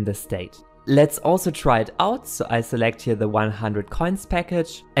coins in the state. Let's also try it out. So I select here the 100 coins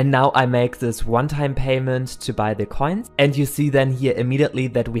package, and now I make this one-time payment to buy the coins. And you see then here immediately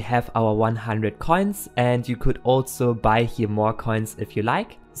that we have our 100 coins, and you could also buy here more coins if you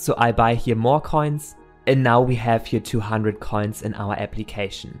like. So I buy here more coins. And now we have here 200 coins in our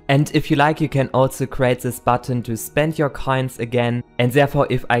application. And if you like, you can also create this button to spend your coins again. And therefore,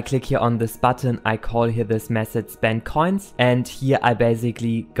 if I click here on this button, I call here this method spend coins. And here I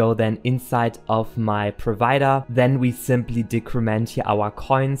basically go then inside of my provider. Then we simply decrement here our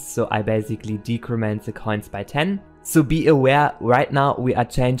coins. So I basically decrement the coins by 10. So be aware, right now we are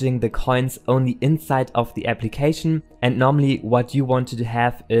changing the coins only inside of the application, and normally what you want to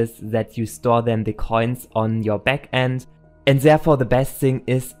have is that you store then the coins on your backend. And therefore the best thing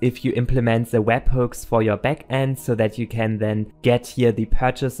is if you implement the webhooks for your backend so that you can then get here the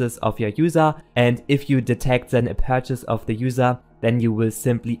purchases of your user. And if you detect then a purchase of the user, then you will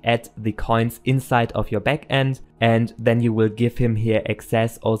simply add the coins inside of your backend, and then you will give him here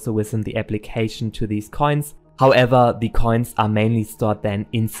access also within the application to these coins. However, the coins are mainly stored then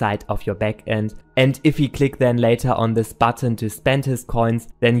inside of your backend. And if you click then later on this button to spend his coins,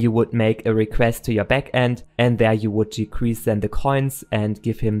 then you would make a request to your backend, and there you would decrease then the coins and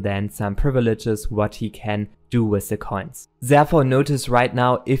give him then some privileges what he can do with the coins. Therefore, notice right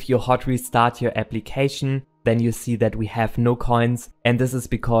now, if you hot restart your application, then you see that we have no coins, and this is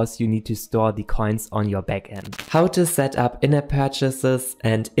because you need to store the coins on your backend. How to set up in-app purchases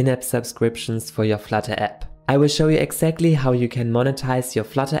and in-app subscriptions for your Flutter app. I will show you exactly how you can monetize your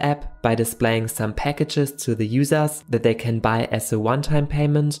Flutter app by displaying some packages to the users that they can buy as a one-time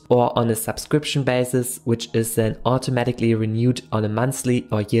payment or on a subscription basis, which is then automatically renewed on a monthly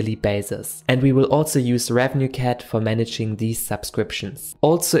or yearly basis. And we will also use RevenueCat for managing these subscriptions.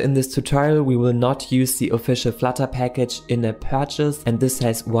 Also in this tutorial, we will not use the official Flutter package in-app purchase, and this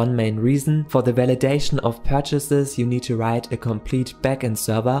has one main reason. For the validation of purchases, you need to write a complete backend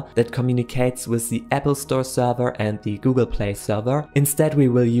server that communicates with the Apple Store server and the Google Play server. Instead, we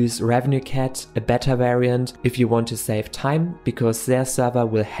will use RevenueCat, a beta variant, if you want to save time, because their server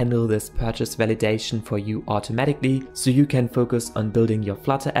will handle this purchase validation for you automatically, so you can focus on building your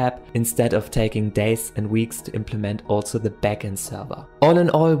Flutter app instead of taking days and weeks to implement also the backend server. All in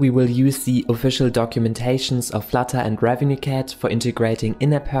all, we will use the official documentations of Flutter and RevenueCat for integrating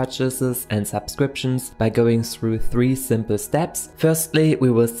in-app purchases and subscriptions by going through 3 simple steps. Firstly,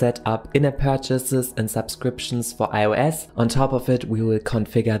 we will set up in-app purchases and subscriptions for iOS. On top of it, we will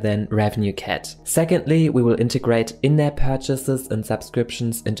configure then RevenueCat. Secondly, we will integrate in-app purchases and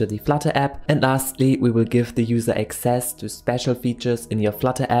subscriptions into the Flutter app. And lastly, we will give the user access to special features in your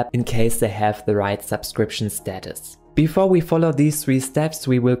Flutter app in case they have the right subscription status. Before we follow these 3 steps,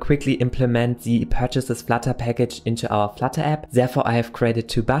 we will quickly implement the Purchases Flutter package into our Flutter app. Therefore, I have created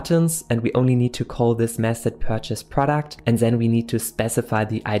 2 buttons, and we only need to call this method purchase product, and then we need to specify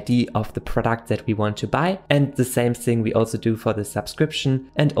the ID of the product that we want to buy. And the same thing we also do for the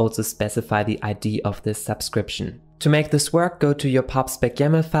subscription, and also specify the ID of this subscription. To make this work, go to your pubspec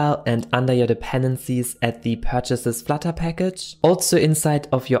YAML file and under your dependencies add the Purchases Flutter package. Also inside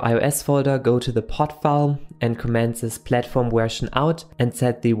of your iOS folder, go to the pod file and comment this platform version out and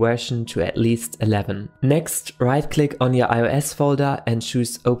set the version to at least 11. Next, right click on your iOS folder and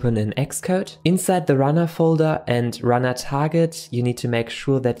choose Open in Xcode. Inside the runner folder and runner target, you need to make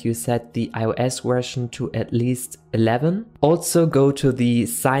sure that you set the iOS version to at least 11. Also go to the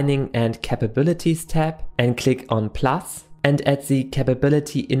Signing and Capabilities tab and click on plus and add the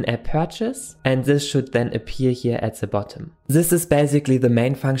capability in-app purchase, and this should then appear here at the bottom. This is basically the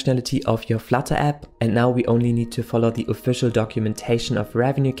main functionality of your Flutter app, and now we only need to follow the official documentation of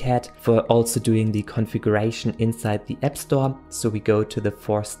RevenueCat for also doing the configuration inside the App Store. So we go to the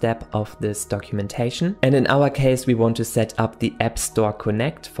fourth step of this documentation, and in our case we want to set up the App Store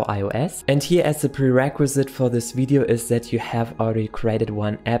Connect for iOS. And here, as a prerequisite for this video, is that you have already created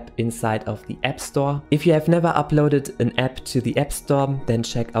one app inside of the App Store. If you have never uploaded an app to the App Store, then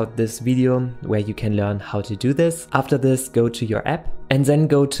check out this video where you can learn how to do this. After this, go to your app and then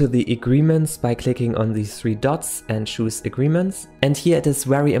go to the agreements by clicking on these three dots and choose agreements. And here it is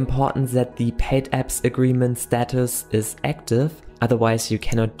very important that the paid apps agreement status is active. Otherwise, you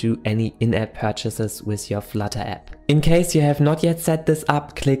cannot do any in-app purchases with your Flutter app. In case you have not yet set this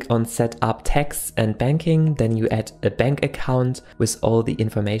up, click on Set Up Tax and Banking. Then you add a bank account with all the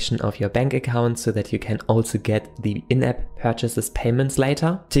information of your bank account so that you can also get the in-app purchases payments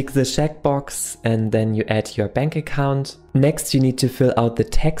later. Tick the checkbox and then you add your bank account. Next, you need to fill out the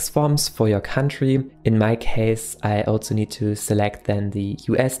tax forms for your country. In my case, I also need to select then the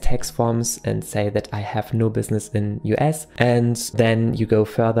US tax forms and say that I have no business in US. And then you go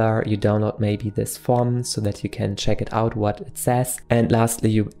further, you download maybe this form so that you can check it out what it says. And lastly,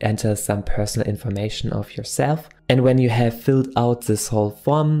 you enter some personal information of yourself. And when you have filled out this whole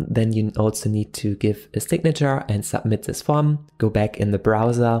form, then you also need to give a signature and submit this form. Go back in the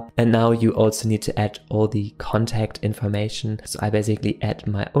browser, and now you also need to add all the contact information. So I basically add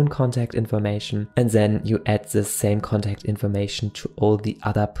my own contact information, and then you add the same contact information to all the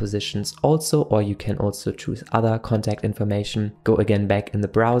other positions also, or you can also choose other contact information. Go again back in the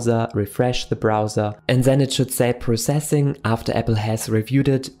browser, refresh the browser, and then it should say processing. After Apple has reviewed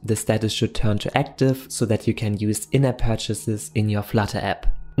it, the status should turn to active so that you can use in-app purchases in your Flutter app.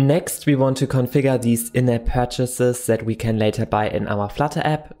 Next, we want to configure these in-app purchases that we can later buy in our Flutter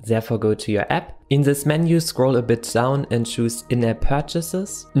app. Therefore, go to your app. In this menu, scroll a bit down and choose in-app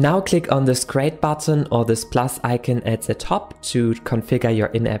purchases. Now click on this create button or this plus icon at the top to configure your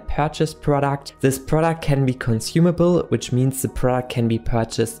in-app purchase product. This product can be consumable, which means the product can be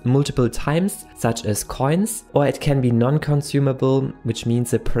purchased multiple times, such as coins, or it can be non-consumable, which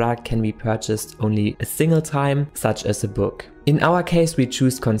means the product can be purchased only a single time, such as a book. In our case, we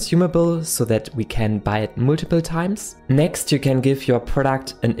choose consumable so that we can buy it multiple times. Next, you can give your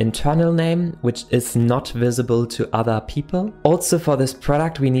product an internal name, which is not visible to other people. Also, for this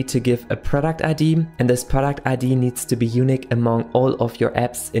product, we need to give a product ID, and this product ID needs to be unique among all of your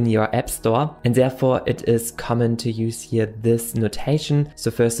apps in your app store. And therefore, it is common to use here this notation.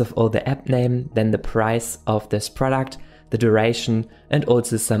 So first of all, the app name, then the price of this product, the duration, and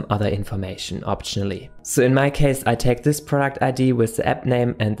also some other information optionally. So in my case, I take this product ID with the app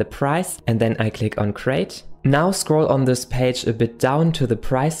name and the price, and then I click on create. Now scroll on this page a bit down to the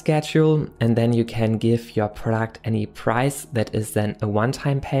price schedule, and then you can give your product any price that is then a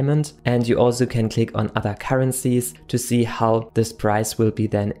one-time payment. And you also can click on other currencies to see how this price will be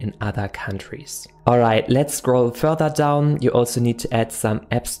then in other countries. Alright, let's scroll further down. You also need to add some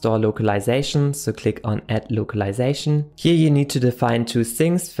App Store localization, so click on Add Localization. Here you need to define two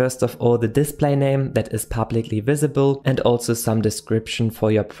things. First of all, the display name that is publicly visible, and also some description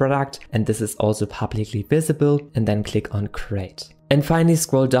for your product, and this is also publicly visible, and then click on Create. And finally,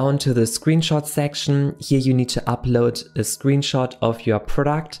 scroll down to the screenshot section. Here you need to upload a screenshot of your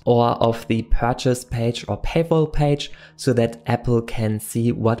product or of the purchase page or paywall page so that Apple can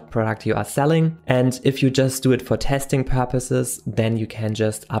see what product you are selling. And if you just do it for testing purposes, then you can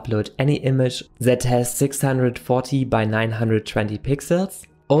just upload any image that has 640 by 920 pixels.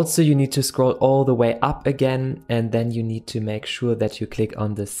 Also, you need to scroll all the way up again, and then you need to make sure that you click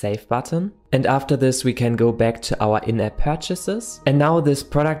on the Save button. And after this, we can go back to our in-app purchases. And now this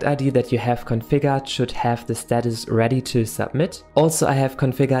product ID that you have configured should have the status ready to submit. Also, I have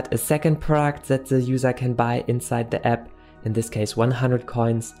configured a second product that the user can buy inside the app, in this case 100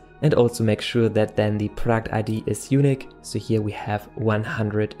 coins. And also make sure that then the product ID is unique. So here we have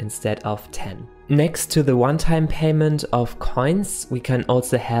 100 instead of 10. Next to the one-time payment of coins, we can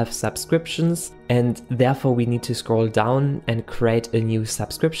also have subscriptions, and therefore we need to scroll down and create a new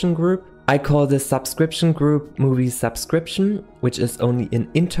subscription group. I call this subscription group Movie Subscription, which is only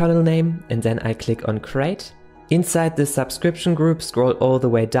an internal name, and then I click on Create. Inside the subscription group, scroll all the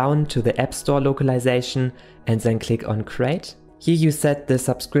way down to the App Store localization and then click on Create. Here you set the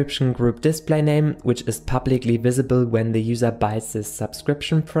subscription group display name, which is publicly visible when the user buys this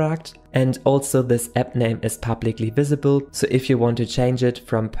subscription product. And also this app name is publicly visible. So if you want to change it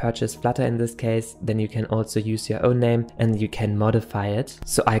from Purchase Flutter in this case, then you can also use your own name and you can modify it.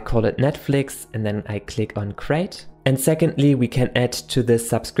 So I call it Netflix and then I click on Create. And secondly, we can add to this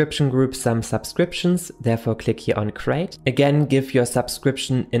subscription group some subscriptions, therefore click here on Create. Again, give your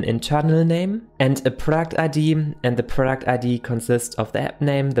subscription an internal name and a product ID, and the product ID consists of the app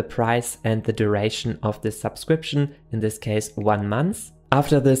name, the price and the duration of the subscription, in this case 1 month.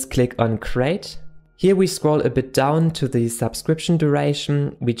 After this, click on Create. Here we scroll a bit down to the subscription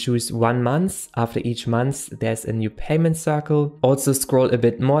duration. We choose 1 month. After each month, there's a new payment circle. Also scroll a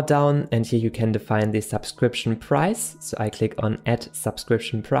bit more down and here you can define the subscription price. So I click on Add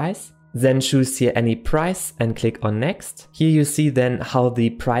Subscription Price. Then choose here any price and click on Next. Here you see then how the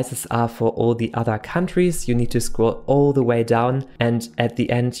prices are for all the other countries. You need to scroll all the way down and at the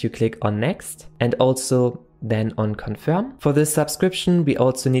end you click on Next and also then on Confirm. For this subscription, we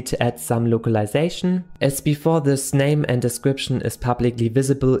also need to add some localization. As before, this name and description is publicly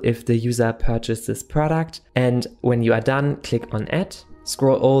visible if the user purchased this product. And when you are done, click on Add.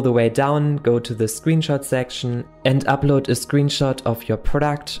 Scroll all the way down, go to the screenshot section and upload a screenshot of your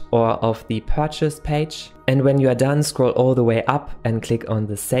product or of the purchase page. And when you are done, scroll all the way up and click on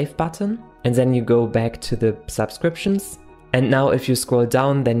the Save button. And then you go back to the subscriptions. And now if you scroll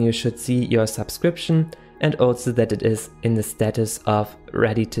down, then you should see your subscription and also that it is in the status of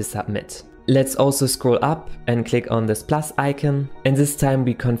ready to submit. Let's also scroll up and click on this plus icon, and this time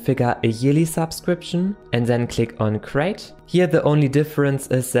we configure a yearly subscription and then click on Create. Here the only difference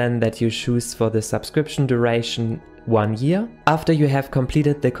is then that you choose for the subscription duration 1 year. After you have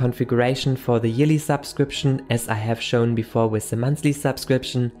completed the configuration for the yearly subscription, as I have shown before with the monthly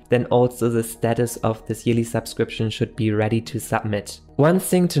subscription, then also the status of this yearly subscription should be ready to submit. One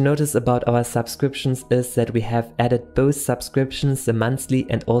thing to notice about our subscriptions is that we have added both subscriptions, the monthly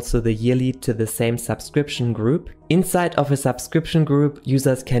and also the yearly, to the same subscription group. Inside of a subscription group,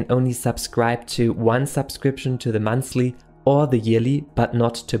 users can only subscribe to one subscription, to the monthly or the yearly, but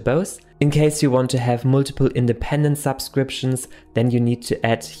not to both. In case you want to have multiple independent subscriptions, then you need to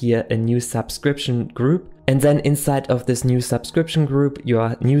add here a new subscription group. And then inside of this new subscription group,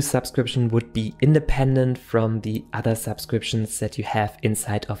 your new subscription would be independent from the other subscriptions that you have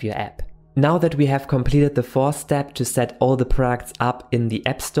inside of your app. Now that we have completed the fourth step to set all the products up in the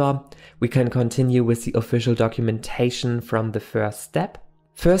App Store, we can continue with the official documentation from the first step.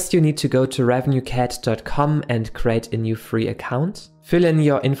 First, you need to go to revenuecat.com and create a new free account. Fill in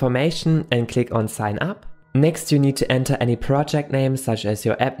your information and click on Sign Up. Next, you need to enter any project name such as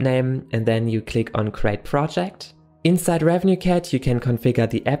your app name and then you click on Create Project. Inside RevenueCat, you can configure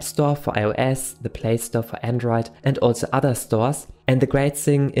the App Store for iOS, the Play Store for Android and also other stores. And the great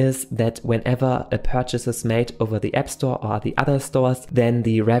thing is that whenever a purchase is made over the App Store or the other stores, then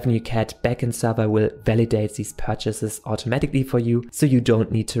the RevenueCat backend server will validate these purchases automatically for you, so you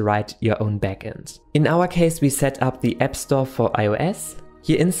don't need to write your own backend. In our case, we set up the App Store for iOS.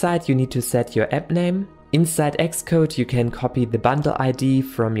 Here inside, you need to set your app name. Inside Xcode, you can copy the bundle ID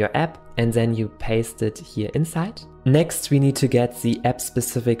from your app and then you paste it here inside. Next, we need to get the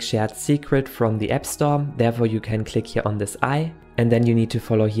app-specific shared secret from the App Store. Therefore, you can click here on this eye and then you need to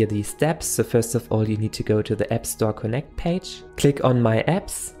follow here these steps. So first of all, you need to go to the App Store Connect page, click on My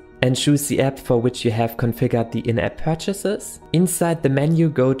Apps and choose the app for which you have configured the in-app purchases. Inside the menu,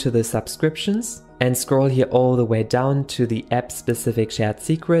 go to the subscriptions and scroll here all the way down to the app-specific shared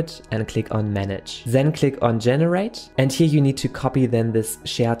secret and click on Manage. Then click on Generate and here you need to copy then this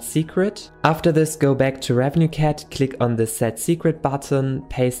shared secret. After this, go back to RevenueCat, click on the Set Secret button,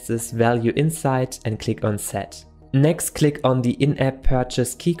 paste this value inside and click on Set. Next, click on the in-app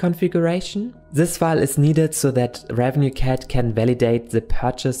purchase key configuration. This file is needed so that RevenueCat can validate the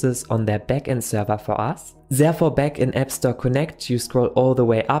purchases on their backend server for us. Therefore, back in App Store Connect, you scroll all the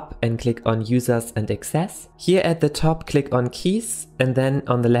way up and click on Users and Access. Here at the top, click on Keys and then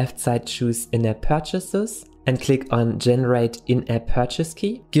on the left side, choose In-App Purchases and click on Generate In-App Purchase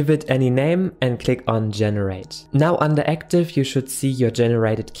Key. Give it any name and click on Generate. Now under Active, you should see your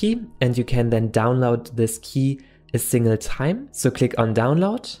generated key and you can then download this key a single time. So click on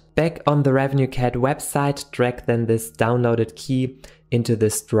Download. Back on the RevenueCat website, drag then this downloaded key into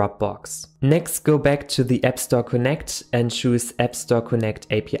this Dropbox. Next, go back to the App Store Connect and choose App Store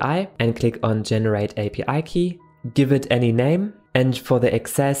Connect API and click on Generate API Key. Give it any name and for the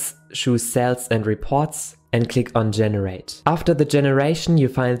access, choose Sales and Reports and click on Generate. After the generation, you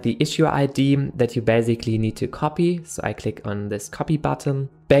find the issue ID that you basically need to copy. So I click on this copy button.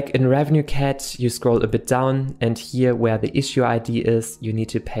 Back in RevenueCat, you scroll a bit down, and here where the issue ID is, you need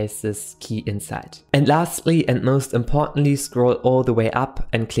to paste this key inside. And lastly, and most importantly, scroll all the way up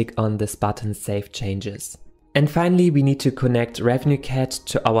and click on this button Save Changes. And finally, we need to connect RevenueCat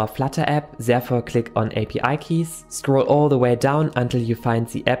to our Flutter app, therefore click on API keys, scroll all the way down until you find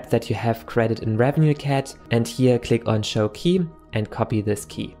the app that you have created in RevenueCat, and here click on Show Key and copy this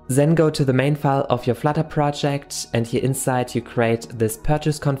key. Then go to the main file of your Flutter project, and here inside you create this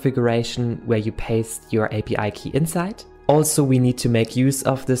purchase configuration where you paste your API key inside. Also, we need to make use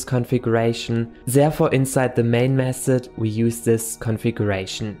of this configuration, therefore inside the main method we use this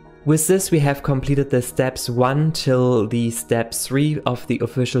configuration. With this, we have completed the steps 1 till the step 3 of the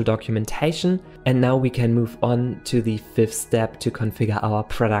official documentation, and now we can move on to the 5th step to configure our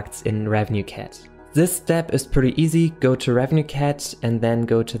products in RevenueCat. This step is pretty easy. Go to RevenueCat and then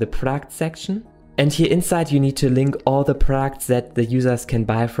go to the product section. And here inside you need to link all the products that the users can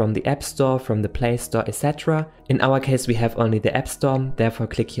buy from the App Store, from the Play Store, etc. In our case we have only the App Store, therefore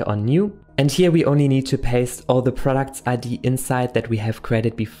click here on New. And here we only need to paste all the products ID inside that we have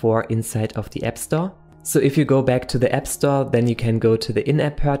created before inside of the App Store. So if you go back to the App Store, then you can go to the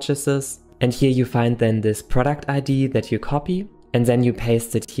in-app purchases, and here you find then this product ID that you copy, and then you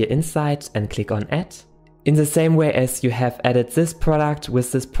paste it here inside and click on Add. In the same way as you have added this product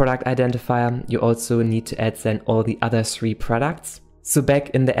with this product identifier, you also need to add then all the other 3 products. So back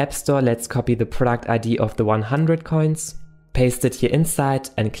in the App Store, let's copy the product ID of the 100 coins, paste it here inside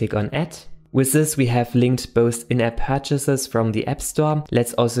and click on Add. With this, we have linked both in-app purchases from the App Store.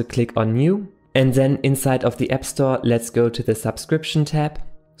 Let's also click on New. And then inside of the App Store, let's go to the subscription tab.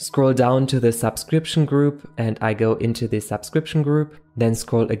 Scroll down to the subscription group, and I go into the subscription group, then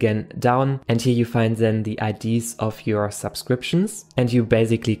scroll again down, and here you find then the IDs of your subscriptions, and you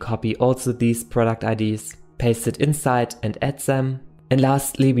basically copy also these product IDs, paste it inside and add them. And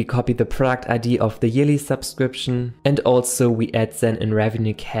lastly, we copy the product ID of the yearly subscription, and also we add then in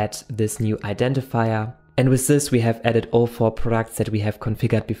RevenueCat this new identifier. And with this we have added all 4 products that we have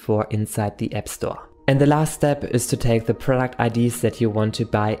configured before inside the App Store. And the last step is to take the product IDs that you want to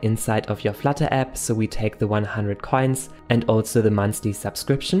buy inside of your Flutter app. So we take the 100 coins and also the monthly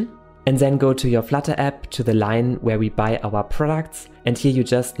subscription. And then go to your Flutter app to the line where we buy our products. And here you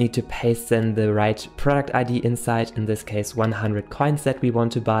just need to paste then the right product ID inside, in this case 100 coins that we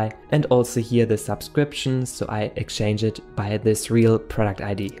want to buy. And also here the subscription, so I exchange it by this real product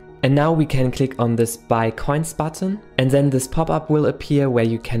ID. And now we can click on this Buy Coins button, and then this pop-up will appear where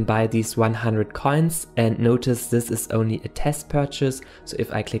you can buy these 100 coins, and notice this is only a test purchase. So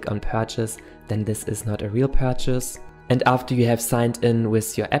if I click on Purchase, then this is not a real purchase. And after you have signed in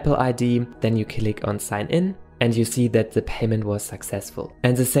with your Apple ID, then you click on Sign In, and you see that the payment was successful.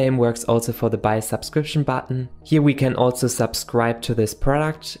 And the same works also for the Buy Subscription button. Here we can also subscribe to this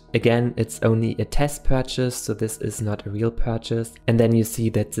product. Again, it's only a test purchase, so this is not a real purchase. And then you see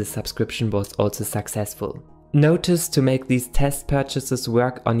that the subscription was also successful. Notice to make these test purchases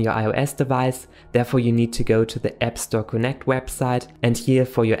work on your iOS device, therefore you need to go to the App Store Connect website, and here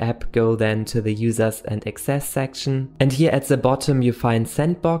for your app go then to the Users and Access section. And here at the bottom you find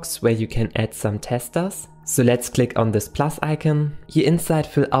Sandbox, where you can add some testers. So let's click on this plus icon. Here inside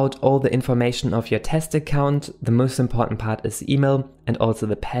fill out all the information of your test account. The most important part is email and also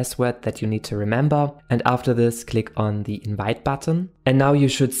the password that you need to remember. And after this, click on the invite button. And now you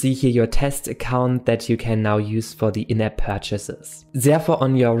should see here your test account that you can now use for the in-app purchases. Therefore,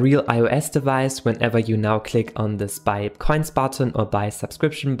 on your real iOS device, whenever you now click on this Buy Coins button or Buy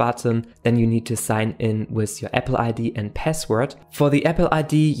Subscription button, then you need to sign in with your Apple ID and password. For the Apple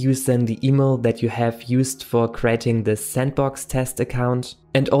ID, use then the email that you have used for creating this Sandbox test account,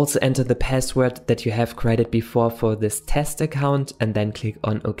 and also enter the password that you have created before for this test account, and then click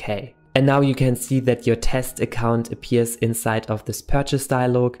on OK. And now you can see that your test account appears inside of this purchase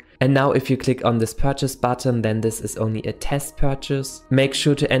dialog. And now if you click on this purchase button, then this is only a test purchase. Make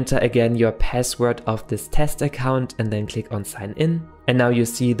sure to enter again your password of this test account and then click on sign in. And now you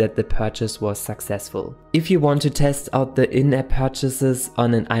see that the purchase was successful. If you want to test out the in-app purchases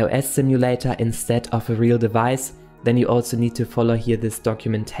on an iOS simulator instead of a real device, then you also need to follow here this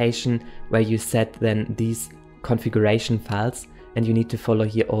documentation where you set then these configuration files, and you need to follow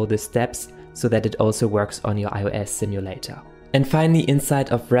here all the steps so that it also works on your iOS simulator. And finally,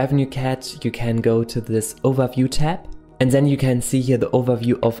 inside of RevenueCat, you can go to this overview tab, and then you can see here the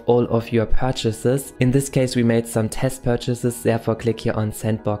overview of all of your purchases. In this case, we made some test purchases, therefore click here on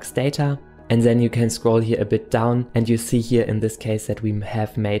Sandbox Data. And then you can scroll here a bit down and you see here in this case that we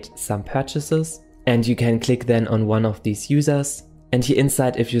have made some purchases. and you can click then on one of these users. And here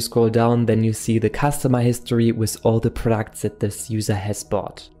inside, if you scroll down, then you see the customer history with all the products that this user has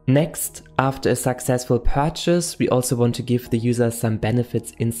bought. Next, after a successful purchase, we also want to give the user some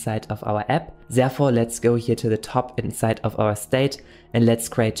benefits inside of our app. Therefore, let's go here to the top inside of our state and let's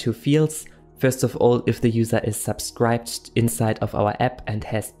create two fields. First of all, if the user is subscribed inside of our app and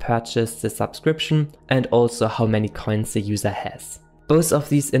has purchased the subscription, and also how many coins the user has. Both of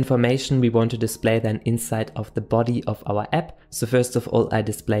these information we want to display then inside of the body of our app. So first of all, I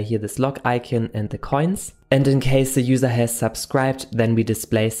display here this log icon and the coins. And in case the user has subscribed, then we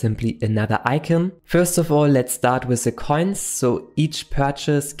display simply another icon. First of all, let's start with the coins. So each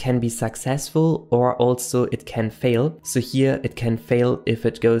purchase can be successful or also it can fail. So here it can fail if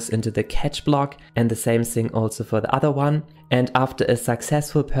it goes into the catch block, and the same thing also for the other one. And after a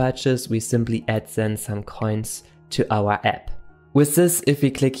successful purchase, we simply add then some coins to our app. With this, if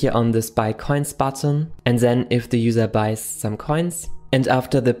we click here on this buy coins button, and then if the user buys some coins, and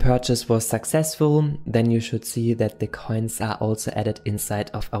after the purchase was successful, then you should see that the coins are also added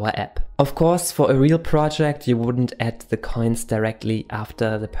inside of our app. Of course, for a real project, you wouldn't add the coins directly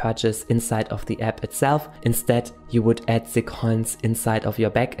after the purchase inside of the app itself. Instead, you would add the coins inside of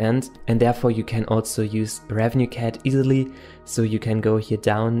your backend, and therefore you can also use RevenueCat easily. So you can go here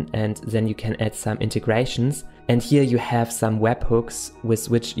down and then you can add some integrations. And here you have some webhooks with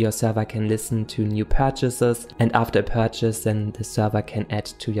which your server can listen to new purchases, and after a purchase then the server can add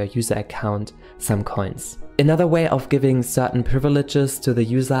to your user account some coins. Another way of giving certain privileges to the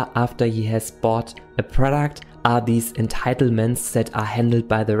user after he has bought a product are these entitlements that are handled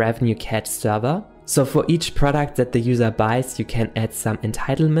by the RevenueCat server. So for each product that the user buys, you can add some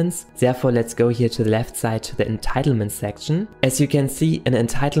entitlements. Therefore, let's go here to the left side to the entitlement section. As you can see, an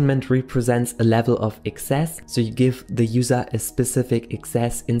entitlement represents a level of access. So you give the user a specific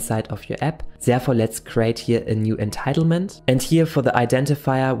access inside of your app. Therefore, let's create here a new entitlement. And here for the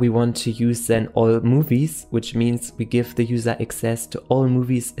identifier, we want to use then all movies, which means we give the user access to all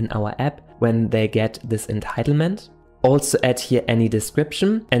movies in our app when they get this entitlement. Also add here any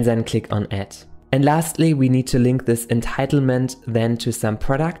description and then click on add. And lastly, we need to link this entitlement then to some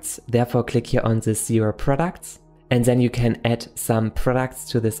products. Therefore, click here on the 0 products. And then you can add some products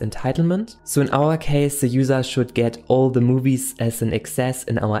to this entitlement. So in our case, the user should get all the movies as an access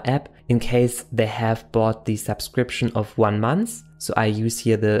in our app in case they have bought the subscription of 1 month. So I use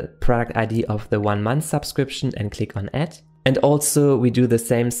here the product ID of the 1 month subscription and click on add. And also we do the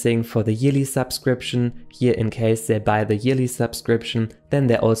same thing for the yearly subscription. Here, in case they buy the yearly subscription, then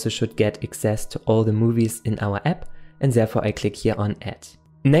they also should get access to all the movies in our app, and therefore I click here on add.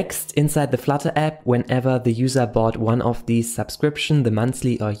 Next, inside the Flutter app, whenever the user bought one of these subscriptions, the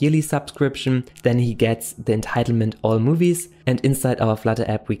monthly or yearly subscription, then he gets the entitlement all movies, and inside our Flutter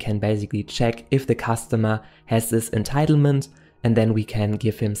app we can basically check if the customer has this entitlement, and then we can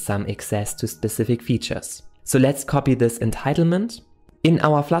give him some access to specific features. So let's copy this entitlement. In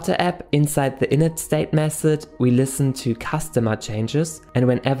our Flutter app, inside the init state method, we listen to customer changes, and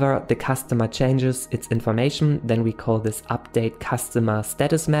whenever the customer changes its information, then we call this update customer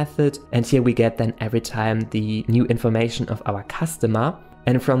status method, and here we get then every time the new information of our customer,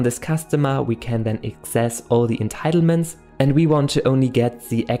 and from this customer we can then access all the entitlements, and we want to only get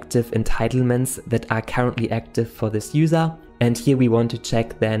the active entitlements that are currently active for this user. And here we want to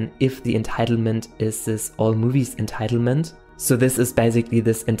check then if the entitlement is this all movies entitlement. So this is basically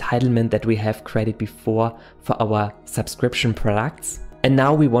this entitlement that we have created before for our subscription products. And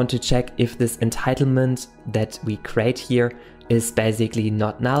now we want to check if this entitlement that we create here is basically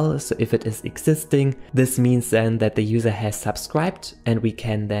not null. So if it is existing, this means then that the user has subscribed, and we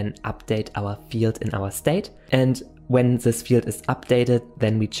can then update our field in our state. And when this field is updated,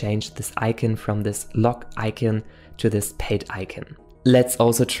 then we change this icon from this log icon to this paid icon. Let's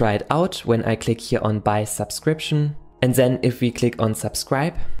also try it out when I click here on buy subscription. And then if we click on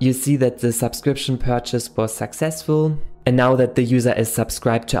subscribe, you see that the subscription purchase was successful. And now that the user is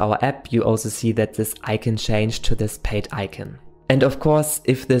subscribed to our app, you also see that this icon changed to this paid icon. And of course,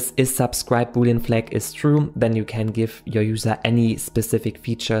 if this is subscribe boolean flag is true, then you can give your user any specific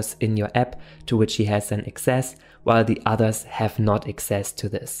features in your app to which he has an access, while the others have not access to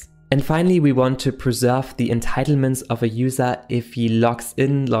this. And finally, we want to preserve the entitlements of a user if he logs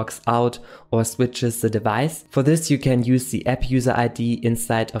in, logs out, or switches the device. For this, you can use the app user ID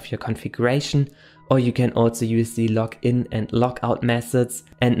inside of your configuration, or you can also use the login and logout methods.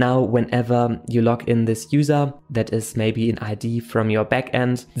 And now whenever you log in this user, that is maybe an ID from your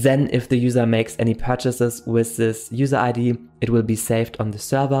backend, then if the user makes any purchases with this user ID, it will be saved on the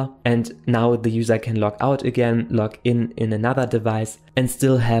server, and now the user can log out again, log in another device, and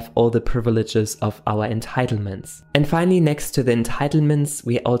still have all the privileges of our entitlements. And finally, next to the entitlements,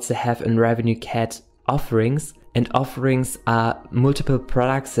 we also have in RevenueCat offerings, and offerings are multiple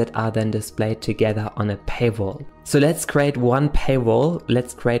products that are then displayed together on a paywall. So let's create one paywall,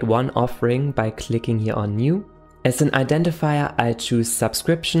 let's create one offering by clicking here on New. As an identifier, I choose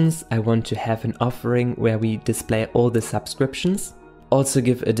subscriptions. I want to have an offering where we display all the subscriptions. Also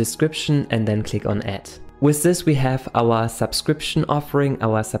give a description and then click on Add. With this, we have our subscription offering,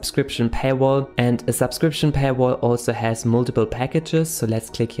 our subscription paywall, and a subscription paywall also has multiple packages. So let's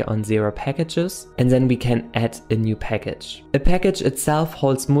click here on 0 packages, and then we can add a new package. A package itself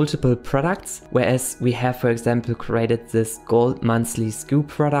holds multiple products, whereas we have, for example, created this gold monthly SKU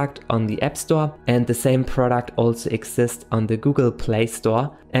product on the App Store, and the same product also exists on the Google Play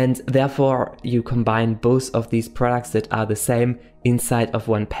Store. And therefore you combine both of these products that are the same inside of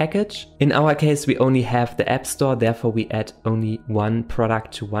one package. In our case, we only have the App Store, therefore we add only one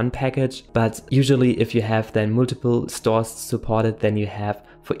product to one package. But usually if you have then multiple stores supported, then you have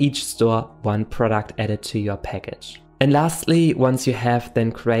for each store one product added to your package. And lastly, once you have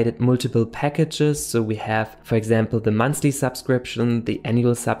then created multiple packages, so we have, for example, the monthly subscription, the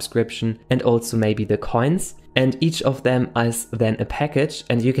annual subscription, and also maybe the coins. And each of them is then a package,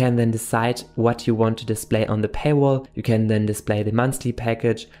 and you can then decide what you want to display on the paywall. You can then display the monthly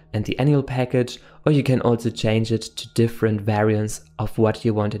package and the annual package, or you can also change it to different variants of what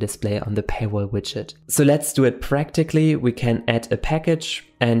you want to display on the paywall widget. So let's do it practically. We can add a package,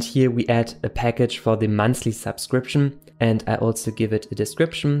 and here we add a package for the monthly subscription, and I also give it a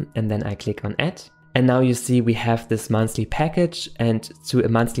description, and then I click on Add. And now you see we have this monthly package, and to a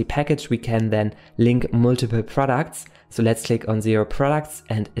monthly package we can then link multiple products. So let's click on 0 products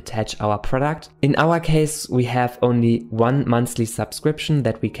and attach our product. In our case, we have only one monthly subscription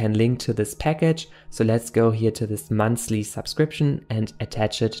that we can link to this package. So let's go here to this monthly subscription and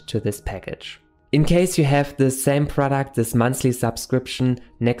attach it to this package. In case you have the same product, this monthly subscription,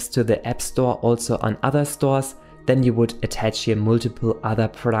 next to the App Store also on other stores, then you would attach here multiple other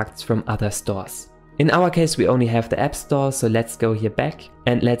products from other stores. In our case, we only have the App Store, so let's go here back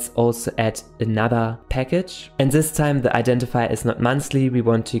and let's also add another package. And this time the identifier is not monthly, we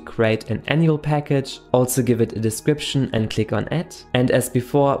want to create an annual package, also give it a description and click on Add. And as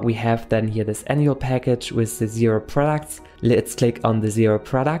before, we have then here this annual package with the 0 products. Let's click on the 0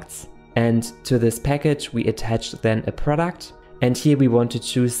 products, and to this package we attach then a product. And here we want to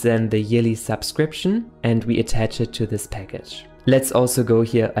choose then the yearly subscription, and we attach it to this package. Let's also go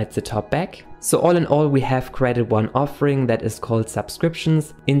here at the top back. So all in all, we have created one offering that is called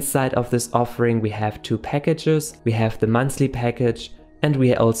subscriptions. Inside of this offering, we have 2 packages. We have the monthly package, and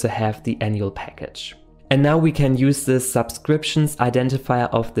we also have the annual package. And now we can use this subscriptions identifier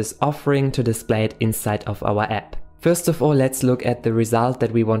of this offering to display it inside of our app. First of all, let's look at the result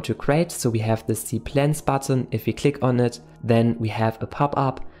that we want to create. So we have the See Plans button. If we click on it, then we have a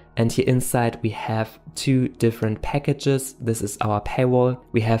pop-up. And here inside we have 2 different packages. This is our paywall.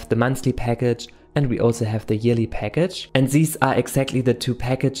 We have the monthly package and we also have the yearly package. And these are exactly the 2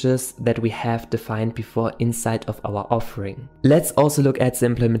 packages that we have defined before inside of our offering. Let's also look at the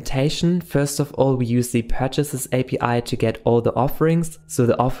implementation. First of all, we use the Purchases API to get all the offerings. So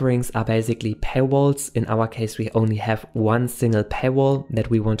the offerings are basically paywalls. In our case, we only have one single paywall that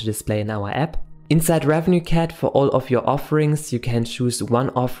we want to display in our app. Inside RevenueCat, for all of your offerings, you can choose one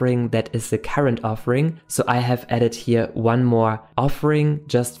offering that is the current offering. So I have added here one more offering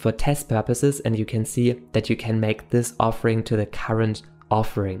just for test purposes, and you can see that you can make this offering to the current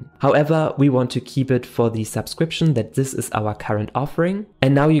offering. However, we want to keep it for the subscription, that this is our current offering.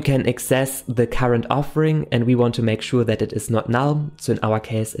 And now you can access the current offering, and we want to make sure that it is not null. So in our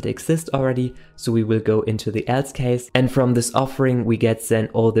case, it exists already. So we will go into the else case. And from this offering, we get then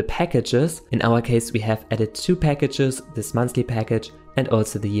all the packages. In our case, we have added 2 packages, this monthly package and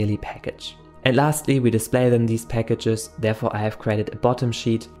also the yearly package. And lastly, we display then these packages. Therefore, I have created a bottom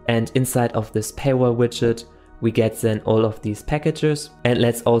sheet, and inside of this paywall widget, we get then all of these packages. And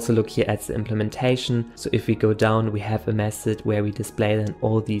let's also look here at the implementation. So if we go down, we have a method where we display then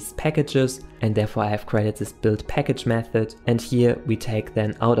all these packages, and therefore I have created this build package method. And here we take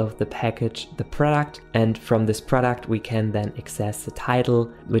then out of the package the product, and from this product we can then access the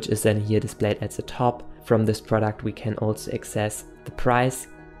title, which is then here displayed at the top. From this product we can also access the price,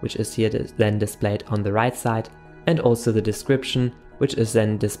 which is here then displayed on the right side, and also the description, which is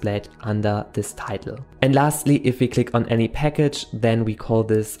then displayed under this title. And lastly, if we click on any package, then we call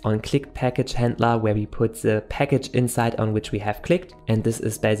this onClicked package handler, where we put the package inside on which we have clicked. And this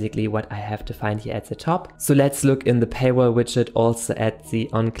is basically what I have defined here at the top. So let's look in the paywall widget also at the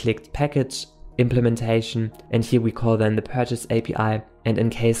onClicked package implementation. And here we call then the purchase API. And in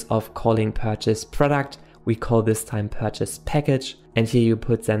case of calling purchase product, we call this time purchase package. And here you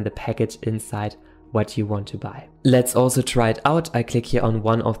put then the package inside what you want to buy. Let's also try it out. I click here on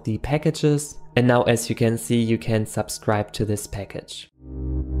one of the packages. And now as you can see, you can subscribe to this package.